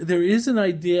 Protection, there is an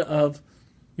idea of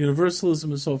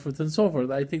universalism and so forth and so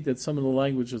forth. I think that some of the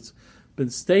language that's been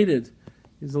stated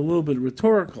is a little bit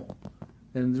rhetorical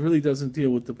and really doesn't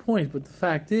deal with the point. But the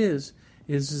fact is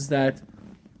that,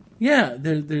 yeah,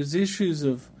 there's issues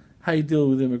of how you deal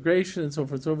with immigration and so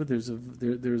forth and so forth.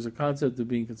 There's a concept of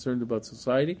being concerned about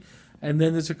society, and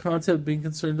then there's a concept of being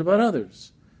concerned about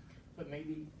others. But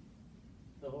maybe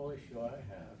the whole issue I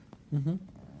have,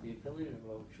 the ability to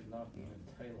vote should not be an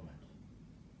entitlement.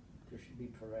 There should be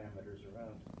parameters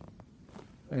around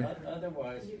it. Yeah.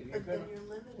 Otherwise, if you're But then going you're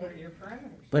limited. What are your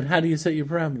parameters? But how do you set your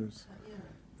parameters?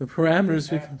 The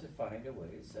parameters you have to find a way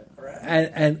to set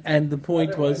parameters. and the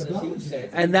point was, Otherwise, as he said,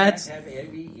 and you that's can't have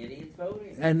every idiot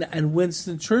voting. and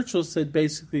Winston Churchill said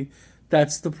basically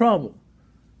that's the problem.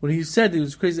 When he said he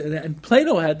was crazy, and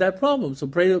Plato had that problem. So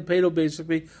Plato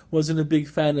basically wasn't a big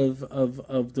fan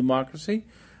of democracy,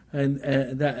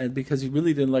 and because he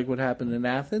really didn't like what happened in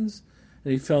Athens,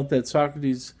 and he felt that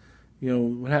Socrates,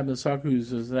 what happened to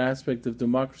Socrates was an aspect of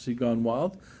democracy gone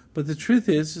wild. But the truth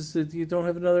is that you don't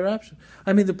have another option.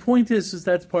 I mean, the point is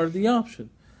that's part of the option.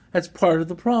 That's part of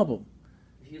the problem.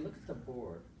 If you look at the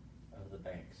board of the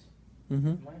banks, Mm-hmm.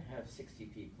 you might have 60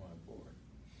 people on the board,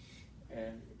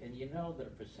 and you know that a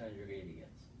percentage are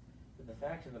idiots. But the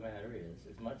fact of the matter is,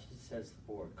 as much as it says the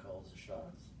board calls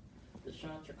the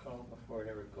shots are called before it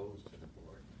ever goes to the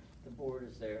board. The board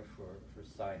is there for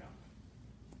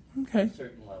sign-off Okay. at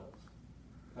certain levels.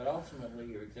 But ultimately,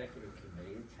 your executive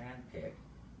committee is handpicked,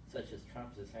 such as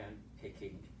Trump is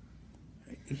handpicking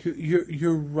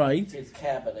You're right. his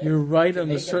cabinet. You're right to on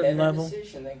a make certain better level.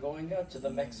 decision than going out to the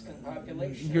Mexican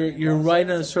population. You're in Los right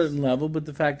on a Angeles. certain level, but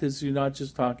the fact is you're not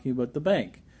just talking about the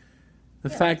bank. The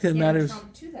Yeah, fact of the getting matter is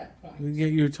Trump to that point.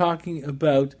 you're talking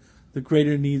about the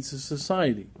greater needs of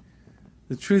society.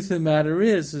 The truth of the matter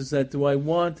is that do I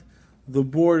want the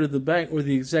board of the bank or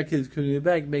the executive committee of the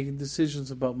bank making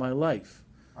decisions about my life?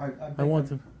 I want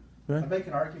them. I Right? make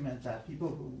an argument that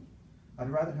I'd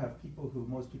rather have people who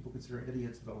most people consider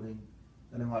idiots voting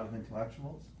than a lot of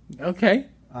intellectuals. Okay.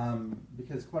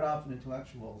 Because quite often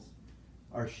intellectuals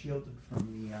are shielded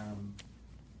from the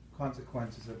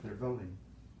consequences of their voting.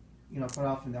 Quite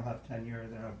often they'll have tenure,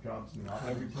 they'll have jobs in the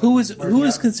office.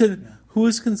 Who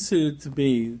is considered to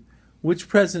be which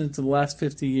president in the last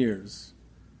 50 years?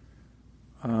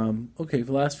 For the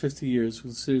last 50 years,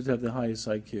 considered to have the highest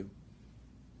IQ.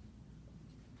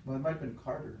 Well, it might have been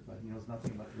Carter, but he knows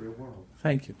nothing about the real world.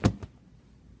 Thank you.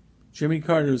 Jimmy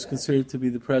Carter is considered to be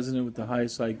the president with the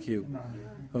highest IQ.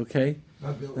 Okay?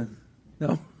 Not Bill.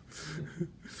 No.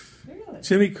 Really?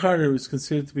 Jimmy Carter was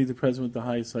considered to be the president with the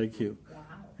highest IQ. Wow.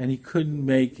 And he couldn't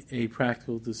make a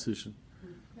practical decision.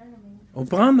 I don't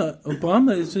know.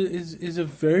 Obama is a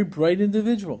very bright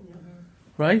individual.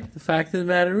 Right? The fact of the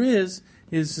matter is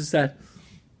that,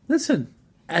 listen,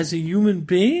 as a human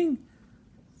being,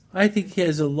 I think he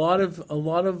has a lot of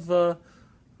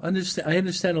I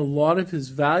understand a lot of his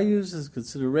values, his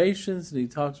considerations, and he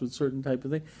talks with certain type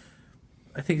of thing.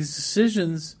 I think his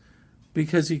decisions,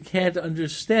 because he can't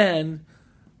understand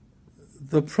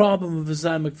the problem of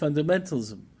Islamic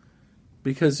fundamentalism,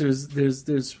 because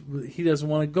there's he doesn't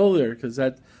want to go there because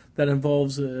that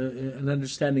involves an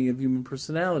understanding of human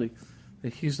personality,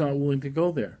 that he's not willing to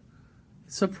go there.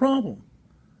 It's a problem.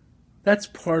 That's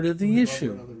part of the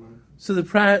issue. So the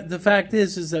fact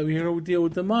is that when you're going to deal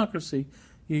with democracy,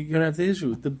 you're going to have the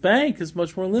issue. The bank is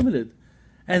much more limited.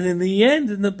 And in the end,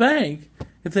 in the bank,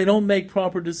 if they don't make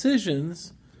proper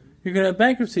decisions, you're going to have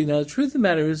bankruptcy. Now, the truth of the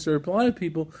matter is there are a lot of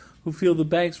people who feel the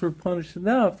banks were punished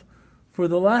enough for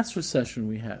the last recession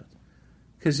we had.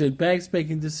 Because you had banks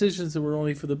making decisions that were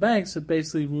only for the banks that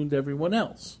basically ruined everyone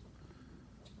else.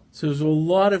 So there's a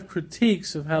lot of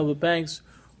critiques of how the banks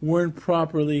weren't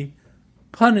properly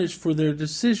punished for their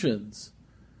decisions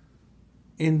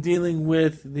in dealing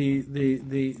with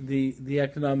the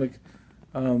economic.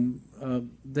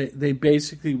 They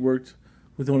basically worked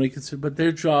with only concern, but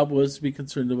their job was to be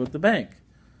concerned about the bank.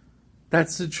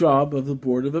 That's the job of the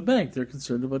board of a bank. They're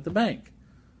concerned about the bank.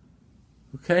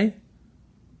 Okay?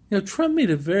 Trump made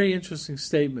a very interesting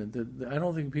statement that I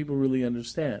don't think people really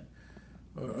understand.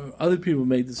 Other people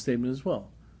made the statement as well.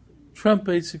 Trump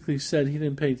basically said he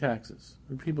didn't pay taxes.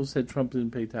 Or people said Trump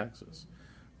didn't pay taxes.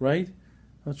 Right?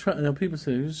 Now people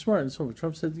say, you're smart and so forth.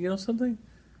 Trump said, you know something?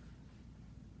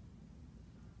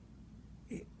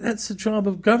 That's the job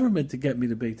of government to get me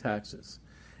to pay taxes.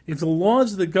 If the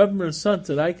laws of the government are such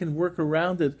that I can work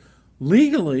around it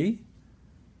legally,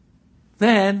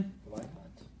 then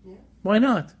why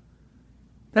not?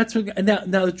 That's what,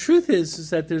 now the truth is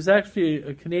that there's actually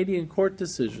a Canadian court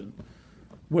decision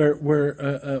where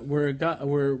the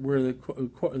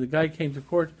guy came to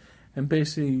court and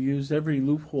basically used every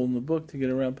loophole in the book to get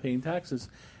around paying taxes,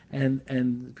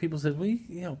 and people said, well,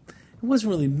 it wasn't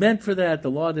really meant for that. The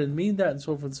law didn't mean that, and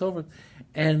so forth and so forth.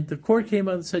 And the court came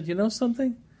out and said, you know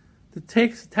something? The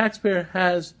taxpayer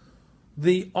has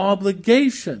the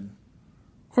obligation.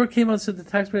 Court came out and said the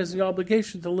taxpayer has the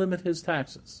obligation to limit his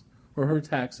taxes or her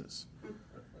taxes.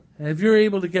 And if you're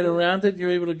able to get around it, you're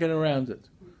able to get around it.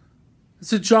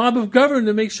 It's a job of government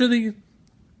to make sure that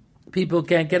people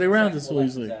can't get around it so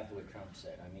easily. That's exactly what Trump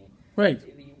said. I mean, right.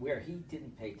 Where he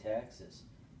didn't pay taxes,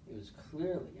 it was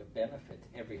clearly a benefit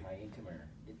to every high income earner.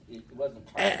 It wasn't.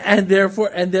 And therefore,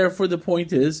 the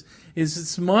point is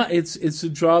it's the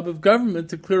job of government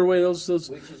to clear away those.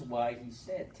 Which is why he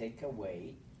said, take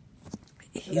away.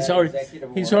 He's already.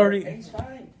 He's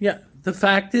fine. Yeah. The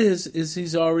fact is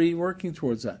he's already working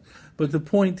towards that. But the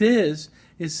point is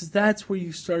that's where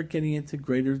you start getting into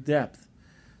greater depth.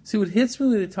 See, what hits me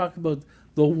when they talk about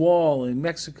the wall in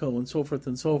Mexico and so forth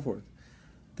and so forth.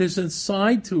 There's a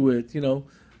side to it,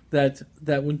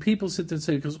 that when people sit there and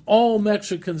say, because all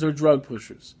Mexicans are drug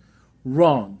pushers.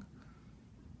 Wrong.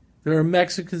 There are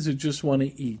Mexicans who just want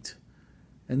to eat.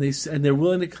 And they're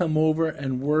willing to come over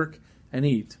and work and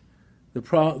eat.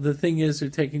 The thing is they're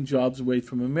taking jobs away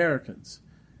from Americans.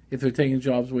 If they're taking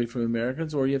jobs away from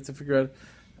Americans, or you have to figure out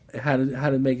how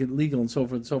to make it legal and so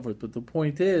forth and so forth. But the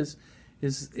point is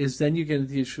then you get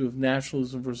into the issue of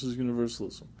nationalism versus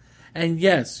universalism. And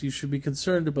yes, you should be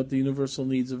concerned about the universal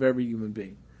needs of every human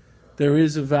being. There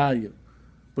is a value,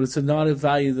 but it's not a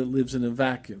value that lives in a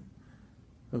vacuum.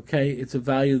 Okay, it's a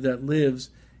value that lives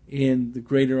in the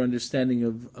greater understanding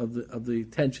of the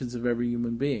tensions of every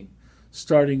human being,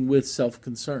 starting with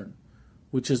self-concern,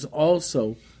 which is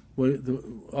also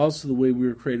the way we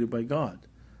were created by God.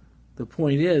 The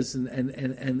point is, and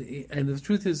the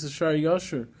truth is, the Shar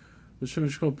Yosher, the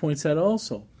Shemeshko points out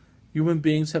also, human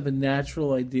beings have a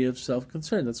natural idea of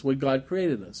self-concern. That's why God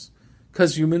created us,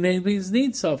 because human beings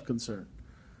need self-concern.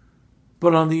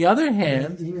 But on the other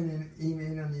hand,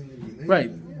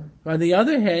 right. On the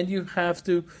other hand, you have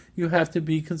to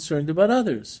be concerned about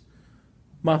others.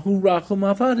 Mahu rachum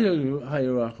avadu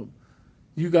hayarachum.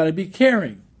 You got to be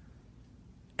caring,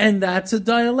 and that's a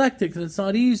dialectic, and it's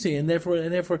not easy. And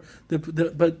therefore,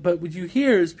 but what you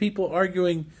hear is people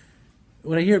arguing.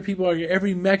 When I hear people argue,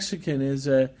 every Mexican is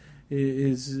a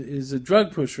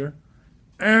drug pusher.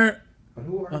 But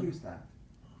who argues that?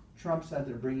 Trump said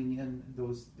they're bringing in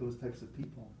those types of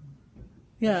people.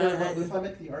 Yeah. If I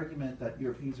make the argument that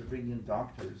Europeans are bringing in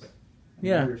doctors and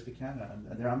lawyers to Canada,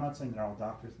 and I'm not saying they're all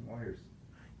doctors and lawyers.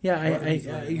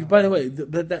 Yeah, by the way,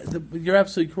 you're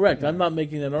absolutely correct. Yeah. I'm not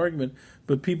making that argument,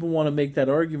 but people want to make that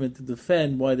argument to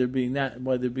defend why they want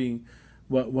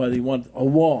a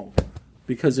wall,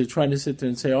 because they're trying to sit there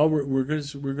and say, "Oh,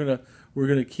 we're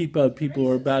gonna keep out people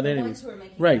who are bad anyways."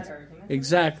 Right.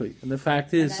 Exactly. And the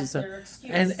fact is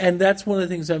and that's one of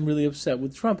the things I'm really upset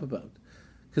with Trump about.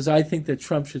 Because I think that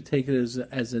Trump should take it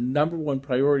as a number one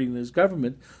priority in his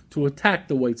government to attack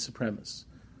the white supremacists.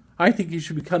 I think he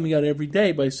should be coming out every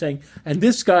day by saying, and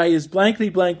this guy is blankly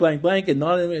blank, blank, blank, and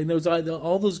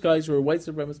all those guys who are white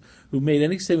supremacists who made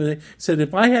any statement said,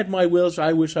 if I had my wills,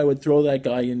 I wish I would throw that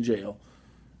guy in jail.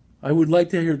 I would like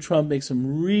to hear Trump make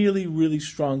some really, really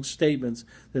strong statements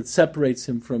that separates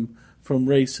him from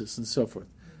racists and so forth.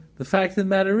 The fact of the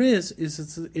matter is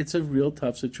it's a real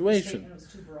tough situation. The statement was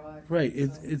too broad. Right.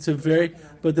 It's a very.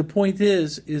 But the point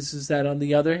is that on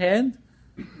the other hand,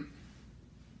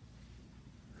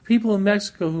 people in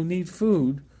Mexico who need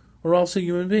food are also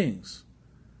human beings.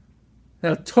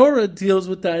 Now Torah deals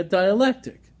with that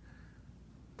dialectic,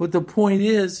 but the point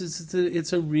is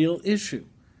it's a real issue.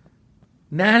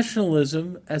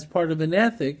 Nationalism as part of an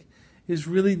ethic is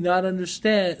really not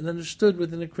understood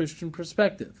within a Christian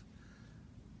perspective.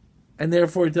 And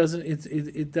therefore, it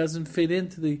doesn't fit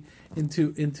into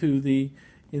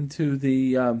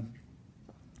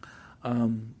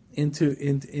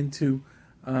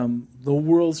the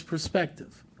world's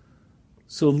perspective.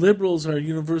 So liberals are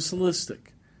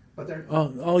universalistic. But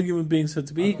all human beings have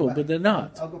to be equal, but they're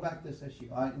not. I'll go back to this issue.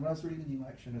 When I was reading the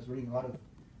election, I was reading a lot of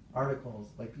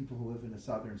articles like people who live in the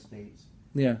southern states.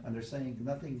 Yeah. And they're saying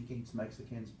nothing against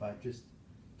Mexicans, but just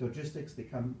logistics. They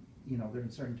come, they're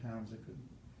in certain towns that could.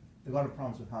 There are a lot of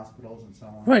problems with hospitals and so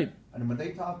on. Right. And when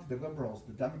they talk to the liberals,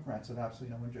 the Democrats have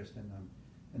absolutely no interest in them.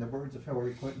 In the words of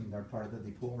Hillary Clinton, they're part of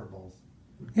the deplorables.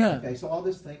 Yeah. Okay, so all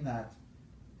this thing that,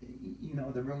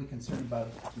 they're really concerned about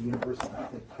the universal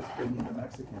ethic bringing in the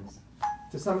Mexicans.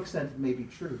 To some extent, it may be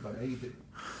true, but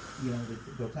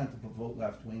they'll tend to vote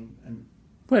left wing, and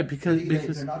right because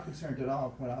they're not concerned at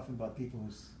all, quite often, about people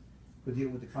who deal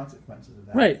with the consequences of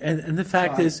that. Right, and the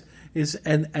fact is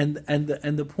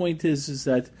the point is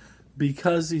that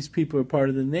because these people are part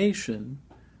of the nation,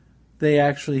 they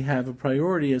actually have a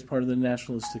priority as part of the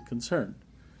nationalistic concern,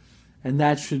 and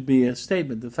that should be a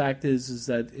statement. The fact is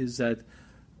that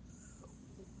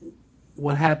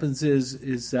what happens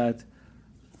is that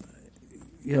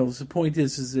the point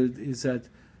is that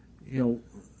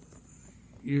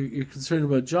you're concerned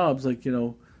about jobs, like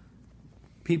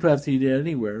people have to eat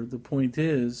anywhere. The point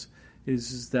is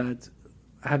that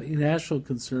having national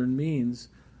concern means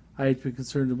I have to be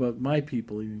concerned about my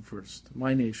people eating first,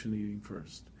 my nation eating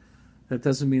first. That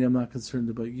doesn't mean I'm not concerned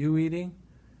about you eating.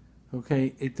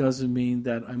 Okay, it doesn't mean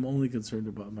that I'm only concerned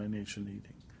about my nation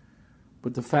eating.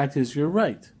 But the fact is, you're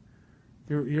right.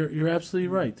 You're absolutely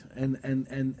right,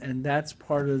 and that's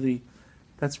part of the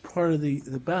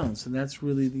balance, and that's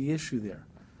really the issue there.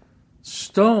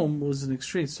 Stone was an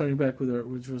extreme, starting back with our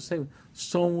original statement,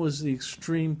 Stone was the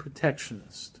extreme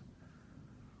protectionist.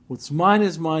 What's mine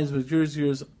is mine, what's yours is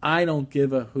yours. I don't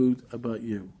give a hoot about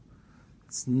you.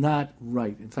 It's not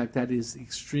right. In fact, that is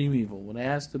extreme evil. When I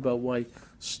asked about why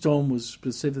Stone was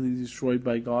specifically destroyed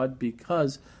by God,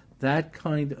 because that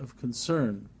kind of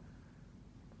concern,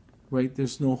 right,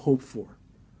 there's no hope for.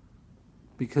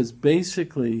 Because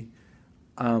basically,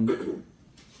 the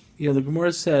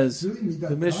Gemara says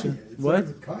the mission. What?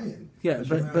 Yeah,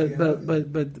 but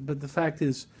the fact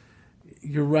is,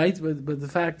 you're right. But the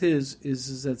fact is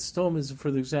that Stone is a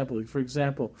further example. For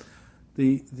example,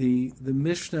 the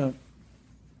Mishnah,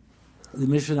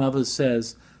 Avos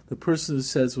says the person who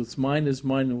says what's mine is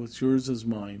mine and what's yours is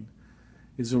mine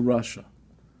is a Russia.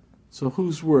 So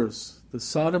who's worse, the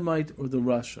Sodomite or the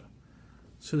Russia?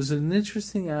 So there's an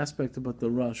interesting aspect about the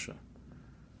Russia.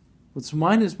 What's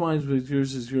mine is mine, what's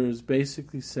yours is yours,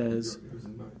 basically says, Yours is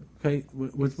mine. okay,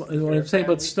 what I'm saying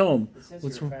about Stone, It says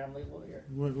what's, you're a family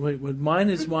lawyer. what mine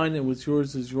is mine and what's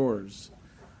yours is yours,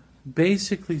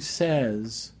 basically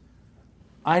says,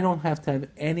 I don't have to have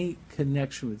any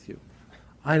connection with you.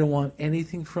 I don't want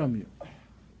anything from you.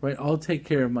 Right? I'll take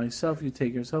care of myself, you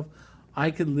take care of yourself. I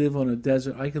could live on a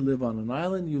desert, I could live on an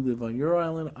island, you live on your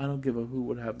island, I don't give a hoot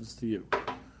what happens to you.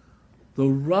 The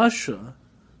Russia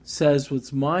says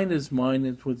what's mine is mine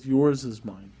and what's yours is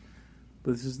mine.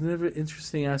 But there's another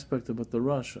interesting aspect about the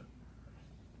Russia.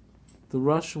 The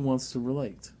Russia wants to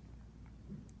relate.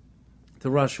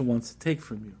 The Russia wants to take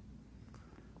from you.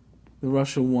 The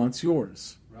Russia wants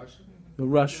yours. Russia? The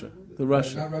Russia. The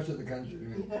Russia. Not Russia, the country.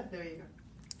 Right? Yeah, there you go.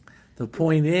 The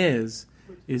point is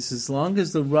as long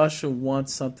as the Russia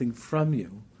wants something from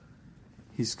you,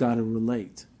 he's got to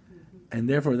relate. And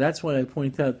therefore, that's why I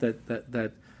point out that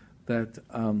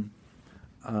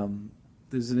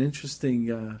there's an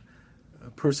interesting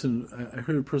person. I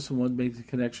heard a person once make the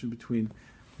connection between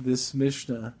this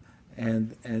Mishnah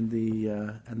and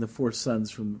the four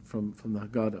sons from the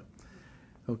Haggadah.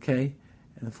 Okay,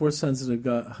 and the four sons of the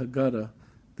Haggadah.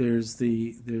 There's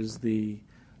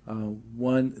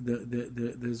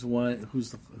one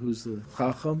who's the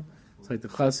Chacham. It's like the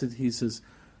Chassid. He says,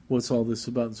 "What's all this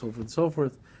about?" and so forth and so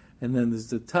forth. And then there's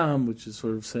the Tam, which is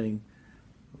sort of saying,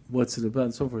 "What's it about?"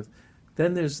 and so forth.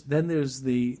 Then there's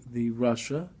the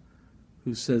Russia,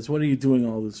 who says, "What are you doing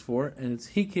all this for?" And it's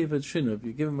Hikev Shinuv.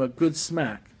 You give him a good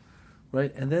smack,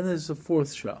 right? And then there's the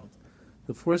fourth child.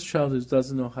 The fourth child who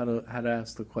doesn't know how to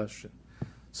ask the question.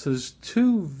 So there's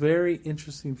two very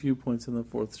interesting viewpoints in the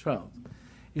fourth child.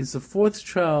 Is the fourth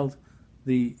child,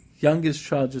 the youngest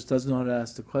child, just doesn't know how to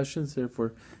ask the questions,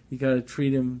 therefore you got to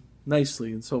treat him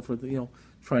nicely and so forth.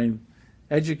 Try and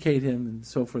educate him and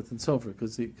so forth and so forth.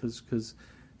 Because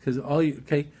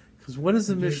what is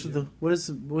the Mishnah? What is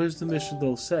the Mishnah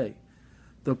they'll say?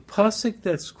 The pasuk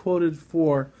that's quoted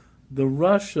for the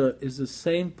Russia is the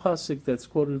same pasuk that's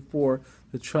quoted for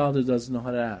the child who doesn't know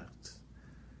how to act,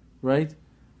 right?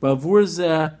 Bavur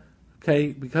zeh,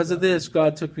 okay, because of this,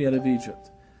 God took me out of Egypt.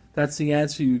 That's the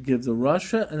answer you give the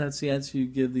Russia, and that's the answer you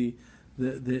give the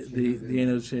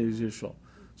Enosh Yisrael.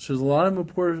 So there's a lot of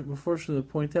proportion to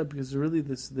point out because they're really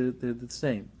they're the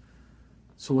same.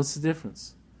 So what's the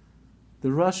difference?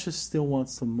 The Russia still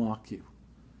wants to mock you,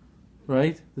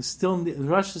 right? The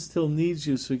Russia still needs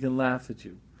you so he can laugh at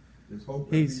you.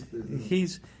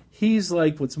 He's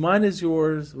like, what's mine is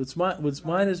yours, what's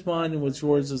mine is mine, and what's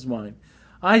yours is mine.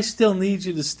 I still need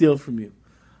you to steal from you.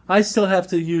 I still have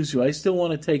to use you. I still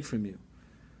want to take from you.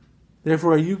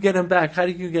 Therefore, you get him back. How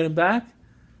do you get him back?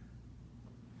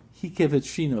 He gave it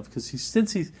Shinov, because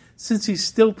since he's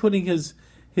still putting his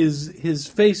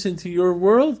face into your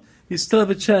world, you still have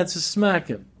a chance to smack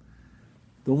him.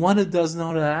 The one who doesn't know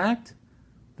how to act,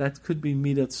 that could be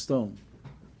Midat Stone.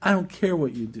 I don't care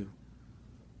what you do.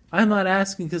 I'm not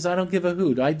asking because I don't give a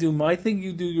hoot. I do my thing,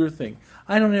 you do your thing.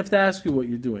 I don't have to ask you what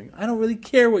you're doing. I don't really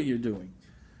care what you're doing.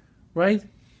 Right?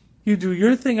 You do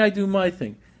your thing, I do my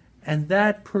thing. And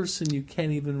that person you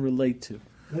can't even relate to.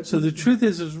 So the truth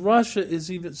is Russia is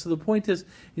even, so the point is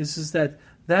that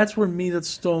that's where Midat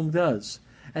Stone does.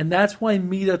 And that's why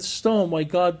Midat Stone, why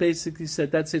God basically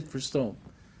said that's it for Stone.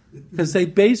 Because they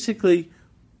basically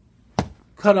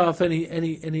cut off any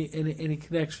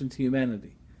connection to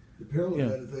humanity. The parallel of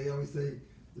that is they always say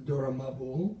the Dor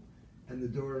HaMabul and the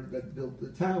door that built the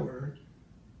tower.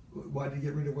 Why did you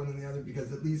get rid of one and the other?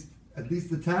 Because at least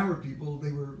the tower people,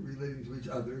 they were relating to each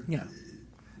other. Yeah.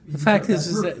 The fact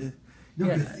is that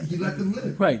he let them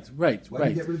live. Right. Why did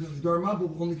you get rid of the Dor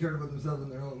HaMabul? Only cared about themselves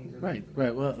and their own. Right.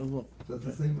 Well, so that's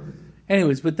the same word.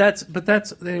 Anyways,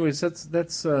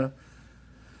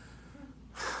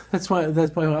 that's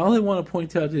why all I want to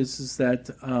point out is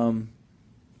that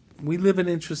we live in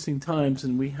interesting times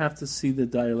and we have to see the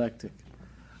dialectic.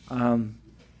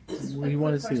 We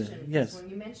want to see that. Yes. When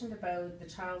you mentioned about the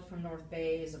child from North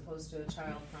Bay as opposed to a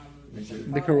child from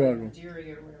Nicaragua,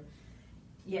 Nigeria, or whatever.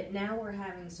 Yet now we're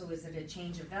having, so is it a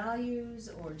change of values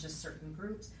or just certain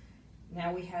groups?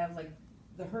 Now we have like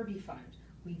the Herbie Fund.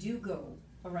 We do go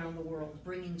around the world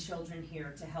bringing children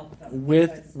here to help them.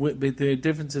 But the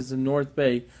difference is in North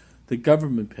Bay, the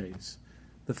government pays.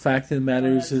 The fact of the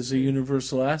matter is a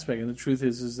universal aspect, and the truth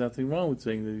is there's nothing wrong with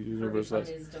saying the universal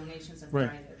aspect. Is donations of right.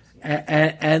 private.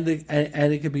 And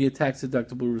it can be a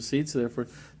tax-deductible receipt, so therefore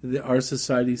our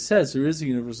society says there is a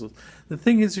universal. The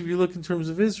thing is, if you look in terms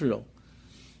of Israel,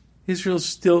 Israel's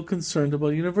still concerned about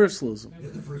universalism. Yeah,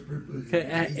 the first group was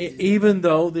Okay, even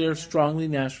though they're strongly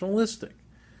nationalistic.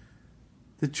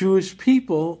 The Jewish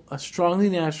people are strongly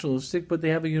nationalistic, but they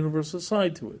have a universal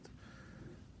side to it.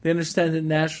 They understand that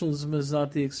nationalism is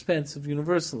not the expense of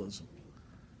universalism.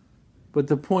 But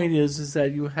the point is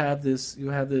that you have this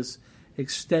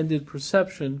extended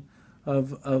perception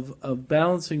of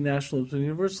balancing nationalism and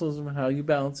universalism and how you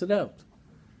balance it out.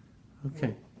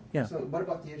 Okay, yeah. So what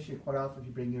about the issue, quite often if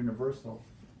you bring universal,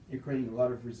 you're creating a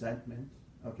lot of resentment,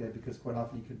 okay, because quite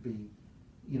often you could be,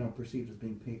 perceived as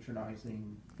being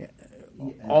patronizing. Yeah.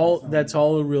 And That's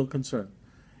all a real concern.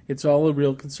 It's all a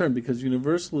real concern because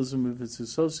universalism, if it's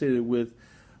associated with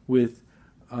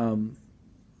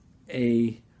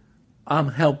I'm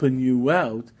helping you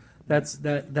out, that's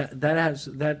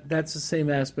the same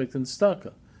aspect in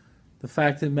tzedakah. The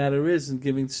fact of the matter is, in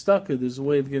giving tzedakah, there's a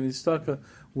way of giving tzedakah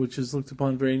which is looked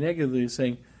upon very negatively,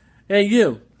 saying, "Hey,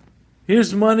 you,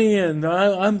 here's money, and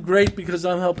I'm great because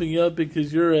I'm helping you out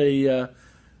because you're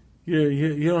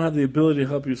you don't have the ability to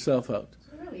help yourself out."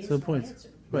 Really, So the point.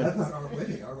 Right. That's not our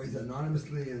way. Our way is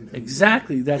anonymously and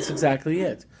Exactly, that's exactly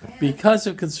it. Because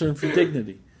of concern for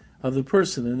dignity of the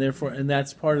person, and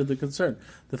that's part of the concern.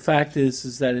 The fact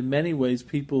is that in many ways,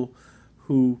 people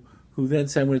who then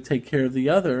say, "I'm going to take care of the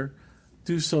other,"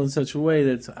 do so in such a way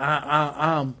that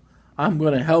I'm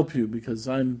going to help you because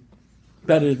I'm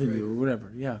better than you or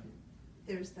whatever. Yeah.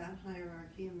 There's that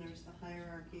hierarchy, and there's the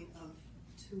hierarchy of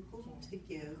to whom to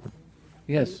give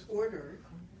Yes. in order,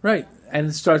 Right, and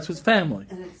it starts with family.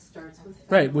 and it starts with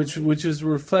family. Right, which is a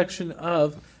reflection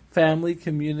of family,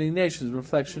 community, nations, a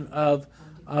reflection of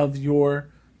your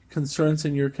concerns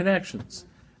and your connections,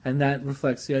 and that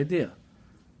reflects the idea.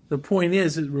 The point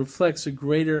is, it reflects a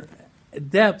greater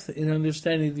depth in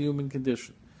understanding the human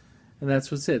condition, and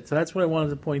that's what's it. So that's what I wanted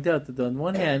to point out. That on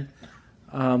one hand,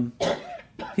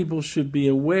 people should be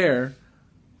aware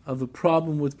of the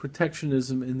problem with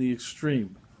protectionism in the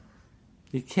extreme.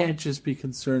 You can't just be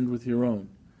concerned with your own.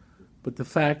 But the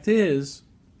fact is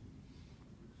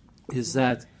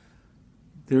that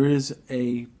there is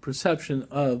a perception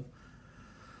of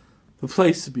the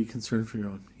place to be concerned for your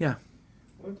own. Yeah.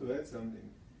 I want to add something.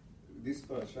 This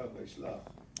parasha Vaishlach,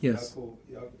 Yes.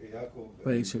 Yaakov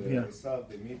Vaishlach, and yeah. Esav,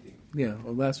 they're meeting. Yeah,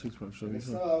 well, last week's one. And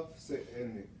Esav said,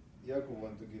 and Yaakov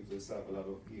wanted to give to Esav a lot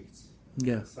of gifts.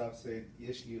 Yeah. Esav said,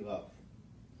 Yesh li rav.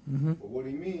 Mm-hmm. But what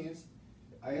he means,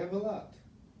 I have a lot,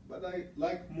 but I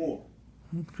like more.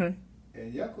 Okay.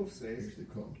 And Yaakov says, Here's the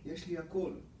call. Yesh li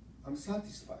hakol. I'm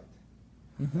satisfied.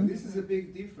 Mm-hmm. And this is a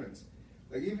big difference.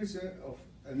 Like if you say of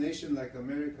a nation like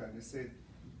America, and they said,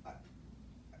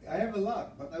 I have a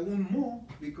lot, but I want more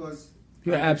because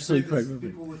You're I absolutely said this, correct.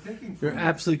 people were taking from You're me.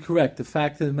 absolutely correct. The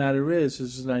fact of the matter is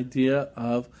an idea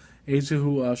of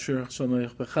Ezehu Asher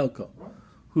Shomech Bechelko.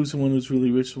 Who's the one who's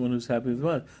really rich, the one who's happy with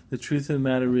what? The truth of the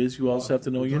matter is, you also have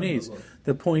to know your needs.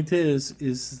 The point is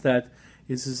that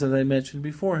as I mentioned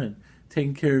beforehand,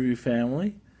 taking care of your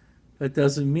family. That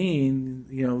doesn't mean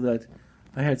that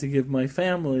I had to give my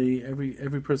family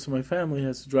every person in my family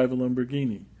has to drive a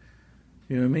Lamborghini.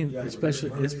 You know what I mean? Yeah,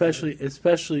 especially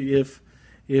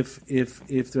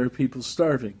if there are people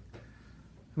starving.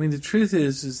 I mean, the truth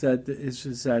is that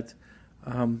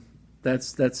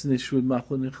that's an issue with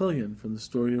Machlon and Chilyon from the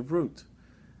story of Ruth,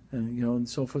 and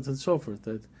so forth and so forth.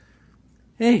 That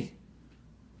hey,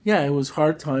 yeah, it was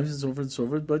hard times and so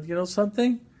forth, but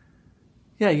something.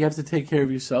 Yeah, you have to take care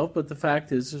of yourself, but the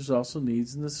fact is there's also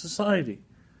needs in the society.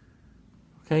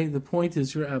 Okay, the point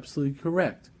is you're absolutely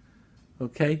correct.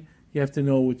 Okay, you have to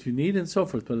know what you need and so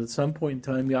forth, but at some point in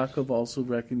time, Yaakov also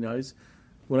recognized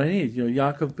what I need.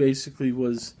 Yaakov basically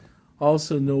was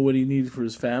also know what he needed for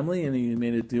his family, and he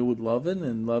made a deal with Lavan,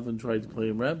 and Lavan tried to play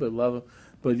him around, but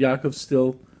Yaakov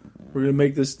still, we're going to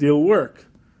make this deal work,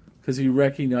 because he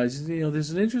recognizes,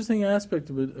 there's an interesting aspect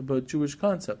of it about Jewish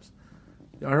concepts.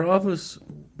 Our office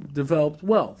developed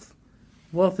wealth.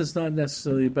 Wealth is not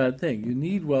necessarily a bad thing. You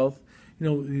need wealth.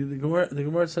 The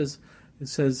Gemara says,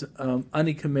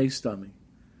 ani kamei stami,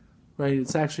 right?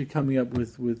 It's actually coming up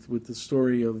with the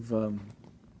story of. It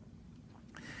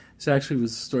actually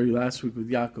was the story last week with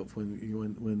Yaakov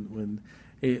when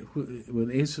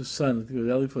Esau's son, I think it was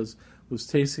Eliphaz, was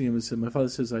tasting him and said, "My father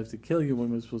says I have to kill you. What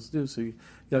am I supposed to do?" So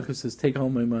Yaakov says, "Take all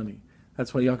my money."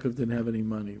 That's why Yaakov didn't have any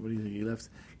money. What do you think? He left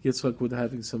Yitzchak with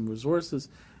having some resources.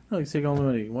 No, you take all my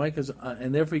money. Why? Because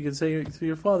and therefore you can say to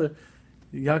your father,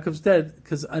 Yaakov's dead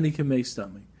because ani kamei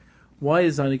stami. Why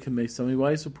is ani kamei stami?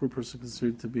 Why is a poor person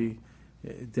considered to be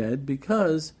dead?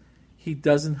 Because he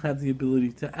doesn't have the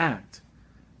ability to act.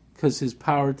 Because his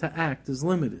power to act is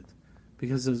limited.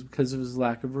 Because of his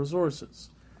lack of resources.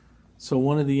 So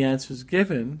one of the answers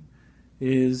given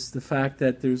is the fact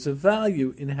that there's a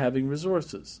value in having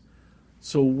resources.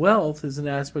 So wealth is an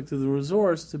aspect of the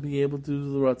resource to be able to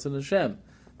do the Ratzon Hashem,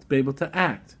 to be able to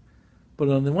act. But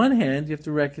on the one hand, you have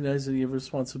to recognize that you have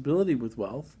responsibility with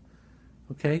wealth,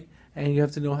 okay? And you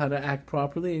have to know how to act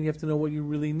properly, and you have to know what you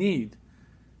really need.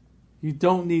 You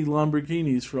don't need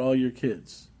Lamborghinis for all your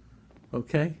kids,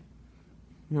 okay?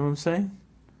 You know what I'm saying?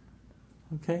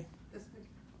 Okay?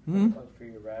 Hmm? For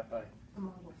your rabbi. A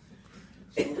model.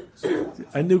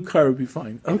 A new car would be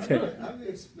fine. Okay. How do you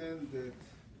explain that,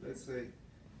 let's say,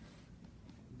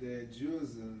 the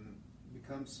Jews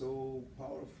become so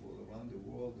powerful around the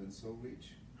world and so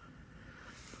rich?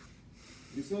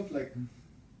 It's not like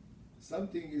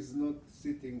something is not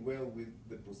sitting well with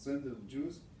the percentage of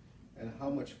Jews and how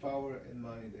much power and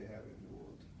money they have in the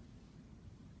world.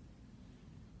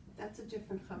 That's a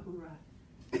different chabura.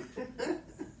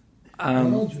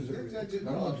 Not all Jews are Yeah, rich.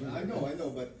 Not all Jews are I rich. know,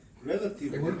 but relatively,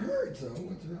 They work hard, so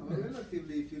what's wrong with it?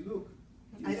 relatively, if you look,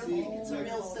 you I don't see think it's a like-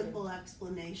 real simple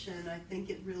explanation. I think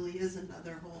it really is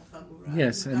another whole chabura.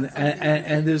 Yes, and That's something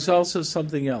and there's also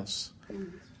something else.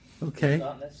 Mm. Okay, It's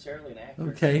not necessarily an accurate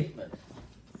Okay. statement.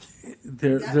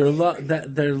 there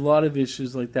are a lot of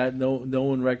issues like that. No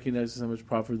one recognizes how much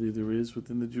poverty there is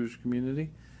within the Jewish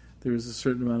community. There is a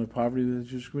certain amount of poverty in the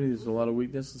Jewish community. There's a lot of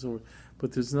weakness and so forth.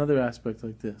 But there's another aspect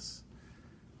like this.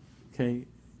 Okay,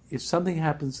 if something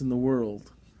happens in the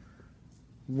world,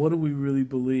 what do we really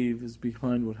believe is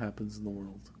behind what happens in the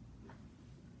world?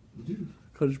 The Jews.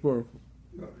 Kodesh Baruch Hu.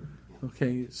 Yeah.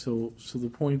 Okay, so the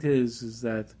point is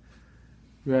that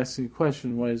you're asking a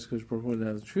question, why is Kodesh Baruch Hu?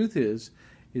 Now the truth is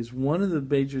one of the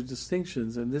major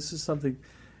distinctions, and this is something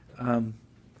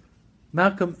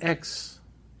Malcolm X,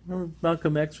 remember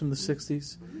Malcolm X from the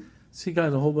 60s? So he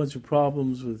got a whole bunch of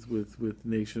problems with the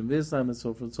Nation of Islam and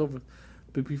so forth and so forth.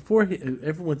 But before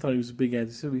everyone thought he was a big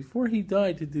anti-Semite. Before he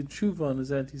died, he did tshuva on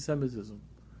his anti-Semitism.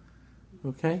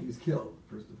 Okay? He was killed,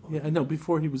 first of all. Yeah, I know.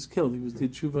 Before he was killed, he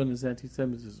did tshuva on his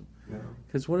anti-Semitism. Yeah.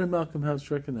 Because what did Malcolm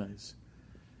X recognize?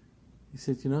 He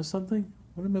said, you know something?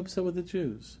 What am I upset with the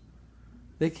Jews?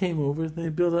 They came over and they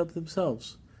built up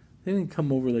themselves. They didn't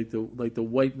come over like the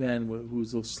white man who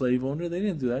was a slave owner. They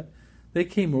didn't do that. They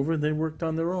came over and they worked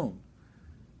on their own.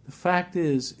 The fact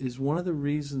is one of the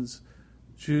reasons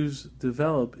Jews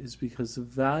develop is because the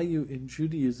value in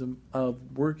Judaism of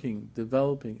working,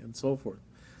 developing, and so forth.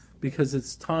 Because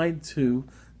it's tied to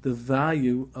the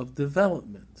value of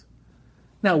development.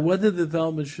 Now, whether the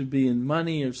development should be in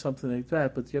money or something like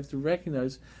that, but you have to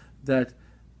recognize that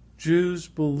Jews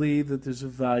believe that there's a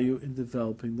value in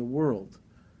developing the world.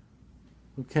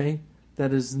 Okay?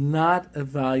 That is not a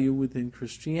value within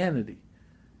Christianity.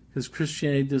 Because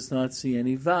Christianity does not see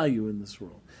any value in this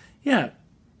world. Yeah,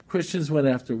 Christians went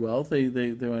after wealth, they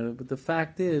went, but the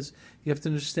fact is, you have to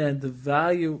understand the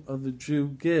value of the Jew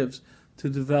gives to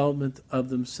development of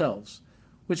themselves,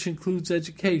 which includes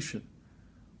education,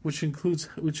 which includes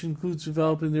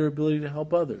developing their ability to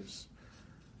help others.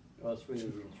 Well, it's really the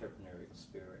entrepreneurial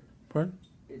spirit. Pardon?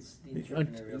 It's the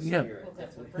entrepreneurial yeah. spirit. Well,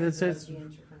 that's what Yes, brings that's- us the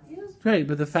entrepreneur. Right,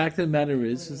 but the fact of the matter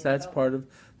is that's part of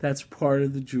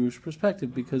the Jewish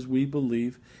perspective, because we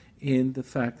believe in the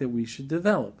fact that we should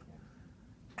develop,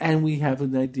 and we have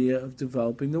an idea of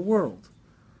developing the world.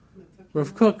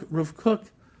 Rav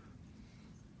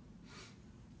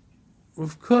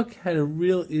Kook had a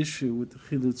real issue with the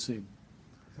Chilutzim.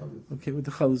 Okay, with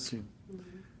the Chalutzim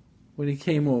when he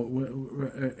came over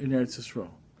in Eretz Yisrael.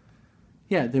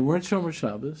 Yeah, they weren't Shomer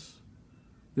Shabbos.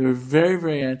 They were very,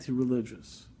 very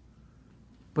anti-religious.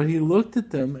 But he looked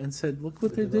at them and said, look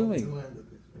what they're doing.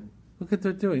 Look what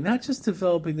they're doing. Not just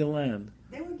developing the land.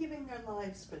 They were giving their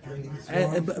lives for that Training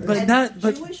land. the But And not...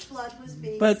 But, Jewish blood was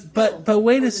being but spilled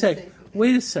wait for a the sec. sake of it.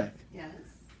 Wait a sec. Yes.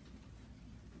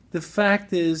 The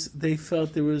fact is, they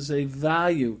felt there was a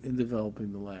value in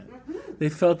developing the land. Mhm. They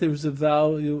felt there was a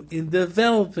value in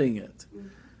developing it.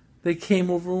 They came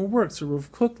over and worked. So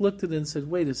Rav Kook looked at it and said,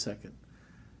 wait a second.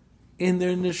 In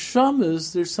their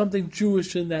neshamas, there's something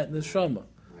Jewish in that neshama.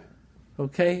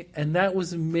 Okay? And that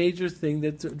was a major thing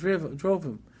that drove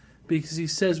him. Because he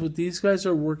says what these guys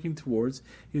are working towards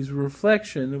is a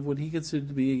reflection of what he considered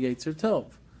to be a Yetzer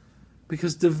Tov.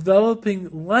 Because developing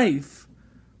life,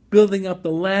 building up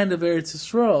the land of Eretz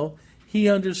Yisrael, he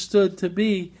understood to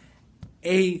be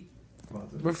a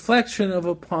reflection of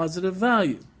a positive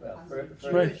value. Well,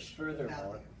 Right.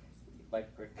 furthermore,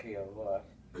 like for Kiyava,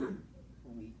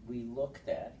 we looked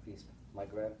at, these my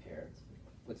grandparents,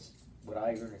 what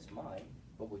I earn is mine,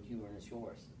 but what you earn is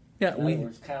yours. Yeah, In other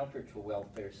words, counter to a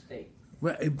welfare state.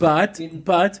 but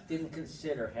Didn't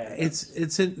consider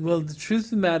having well, the truth of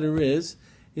the matter is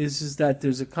that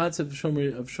there's a concept of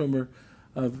shomer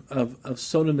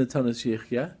Sodomite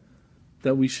Yichya,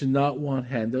 that we should not want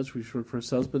handouts, we should work for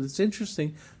ourselves. But it's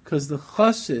interesting because the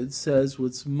Chassid says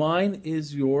what's mine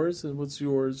is yours and what's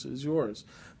yours is yours.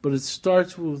 But it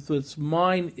starts with what's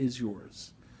mine is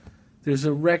yours. There's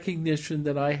a recognition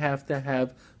that I have to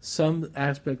have some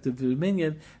aspect of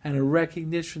dominion and a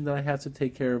recognition that I have to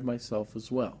take care of myself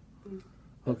as well.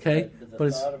 Okay?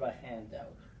 The thought of a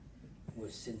handout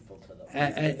was sinful to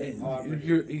them.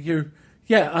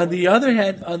 On the other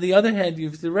hand, you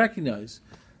have to recognize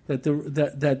that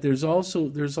there's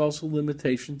also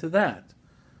limitation to that.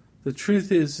 The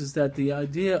truth is that the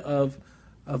idea of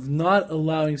not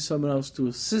allowing someone else to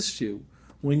assist you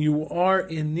when you are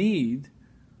in need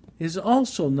is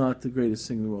also not the greatest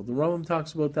thing in the world. The Rambam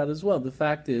talks about that as well. The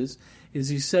fact is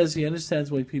he says he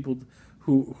understands why people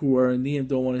who are in need and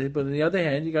don't want to hit, but on the other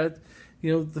hand,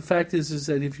 the fact is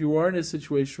that if you are in a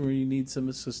situation where you need some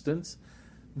assistance,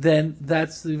 then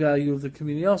that's the value of the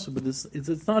community also. But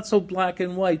it's not so black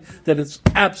and white that it's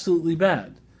absolutely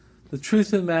bad. The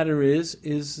truth of the matter is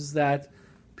that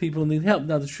people need help.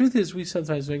 Now, the truth is we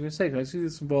sometimes make mistakes. I see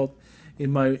this involved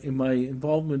in my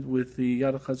involvement with the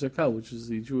Yad Chazakah, which is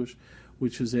a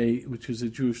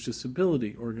Jewish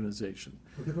disability organization.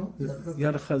 What's it called?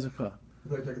 Yad Chazakah.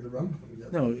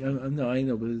 No, I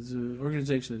know, but it's an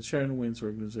organization. It's Sharon Wayne's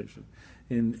organization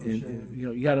in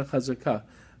Yad Chazakah,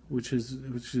 which is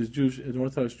an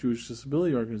Orthodox Jewish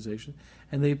disability organization,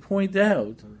 and they point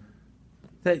out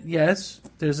that yes,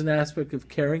 there's an aspect of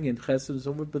caring and chesed and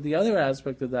so forth, but the other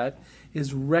aspect of that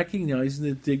is recognizing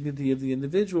the dignity of the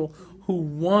individual who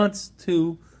wants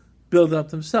to build up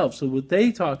themselves. So what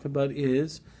they talk about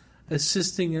is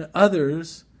assisting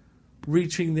others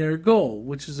reaching their goal,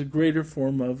 which is a greater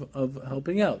form of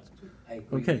helping out. I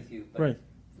agree with you, but right.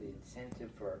 The incentive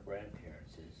for our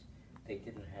grandparents is they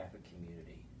didn't have a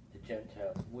community. The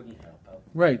Gentiles wouldn't help out.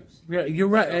 Right. Yeah, you're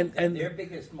right. So and their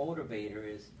biggest motivator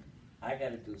is I got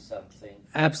to do something.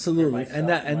 Absolutely, for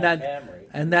myself and my family.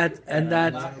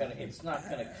 It's not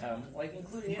going to come, like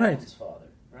including Alan's father,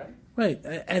 right? Right,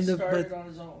 and started on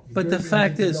his own. But the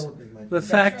fact is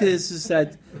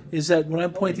that what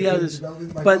I'm pointing out is,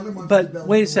 but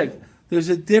wait a second. There's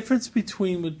a difference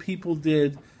between what people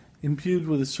did, imbued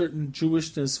with a certain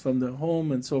Jewishness from the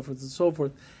home and so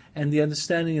forth, and the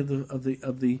understanding of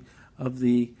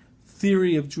the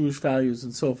theory of Jewish values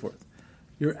and so forth.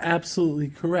 You're absolutely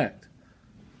correct.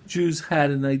 Jews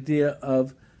had an idea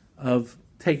of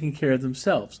taking care of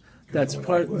themselves. That's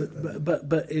part,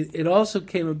 but it also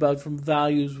came about from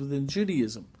values within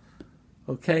Judaism,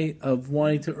 okay, of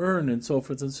wanting to earn and so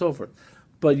forth and so forth.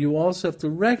 But you also have to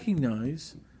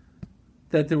recognize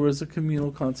that there was a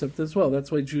communal concept as well.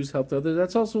 That's why Jews helped others.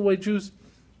 That's also why Jews,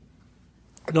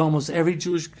 in almost every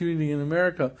Jewish community in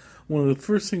America, one of the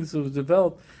first things that was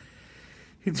developed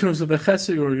in terms of a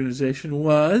chesed organization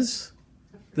was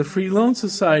the Free Loan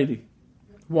Society.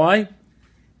 Why?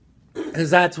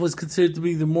 As that was considered to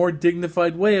be the more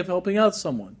dignified way of helping out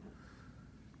someone.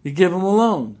 You give him a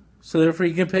loan, so therefore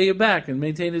he can pay you back and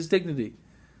maintain his dignity.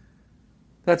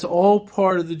 That's all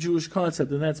part of the Jewish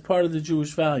concept, and that's part of the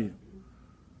Jewish value.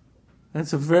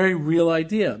 That's a very real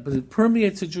idea, but it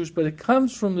permeates the Jewish, but it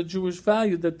comes from the Jewish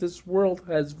value that this world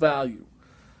has value.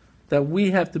 That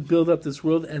we have to build up this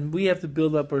world, and we have to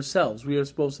build up ourselves. We are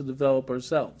supposed to develop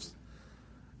ourselves.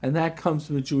 And that comes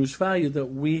from a Jewish value that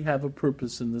we have a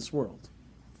purpose in this world.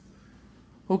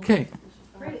 Okay.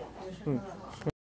 Great.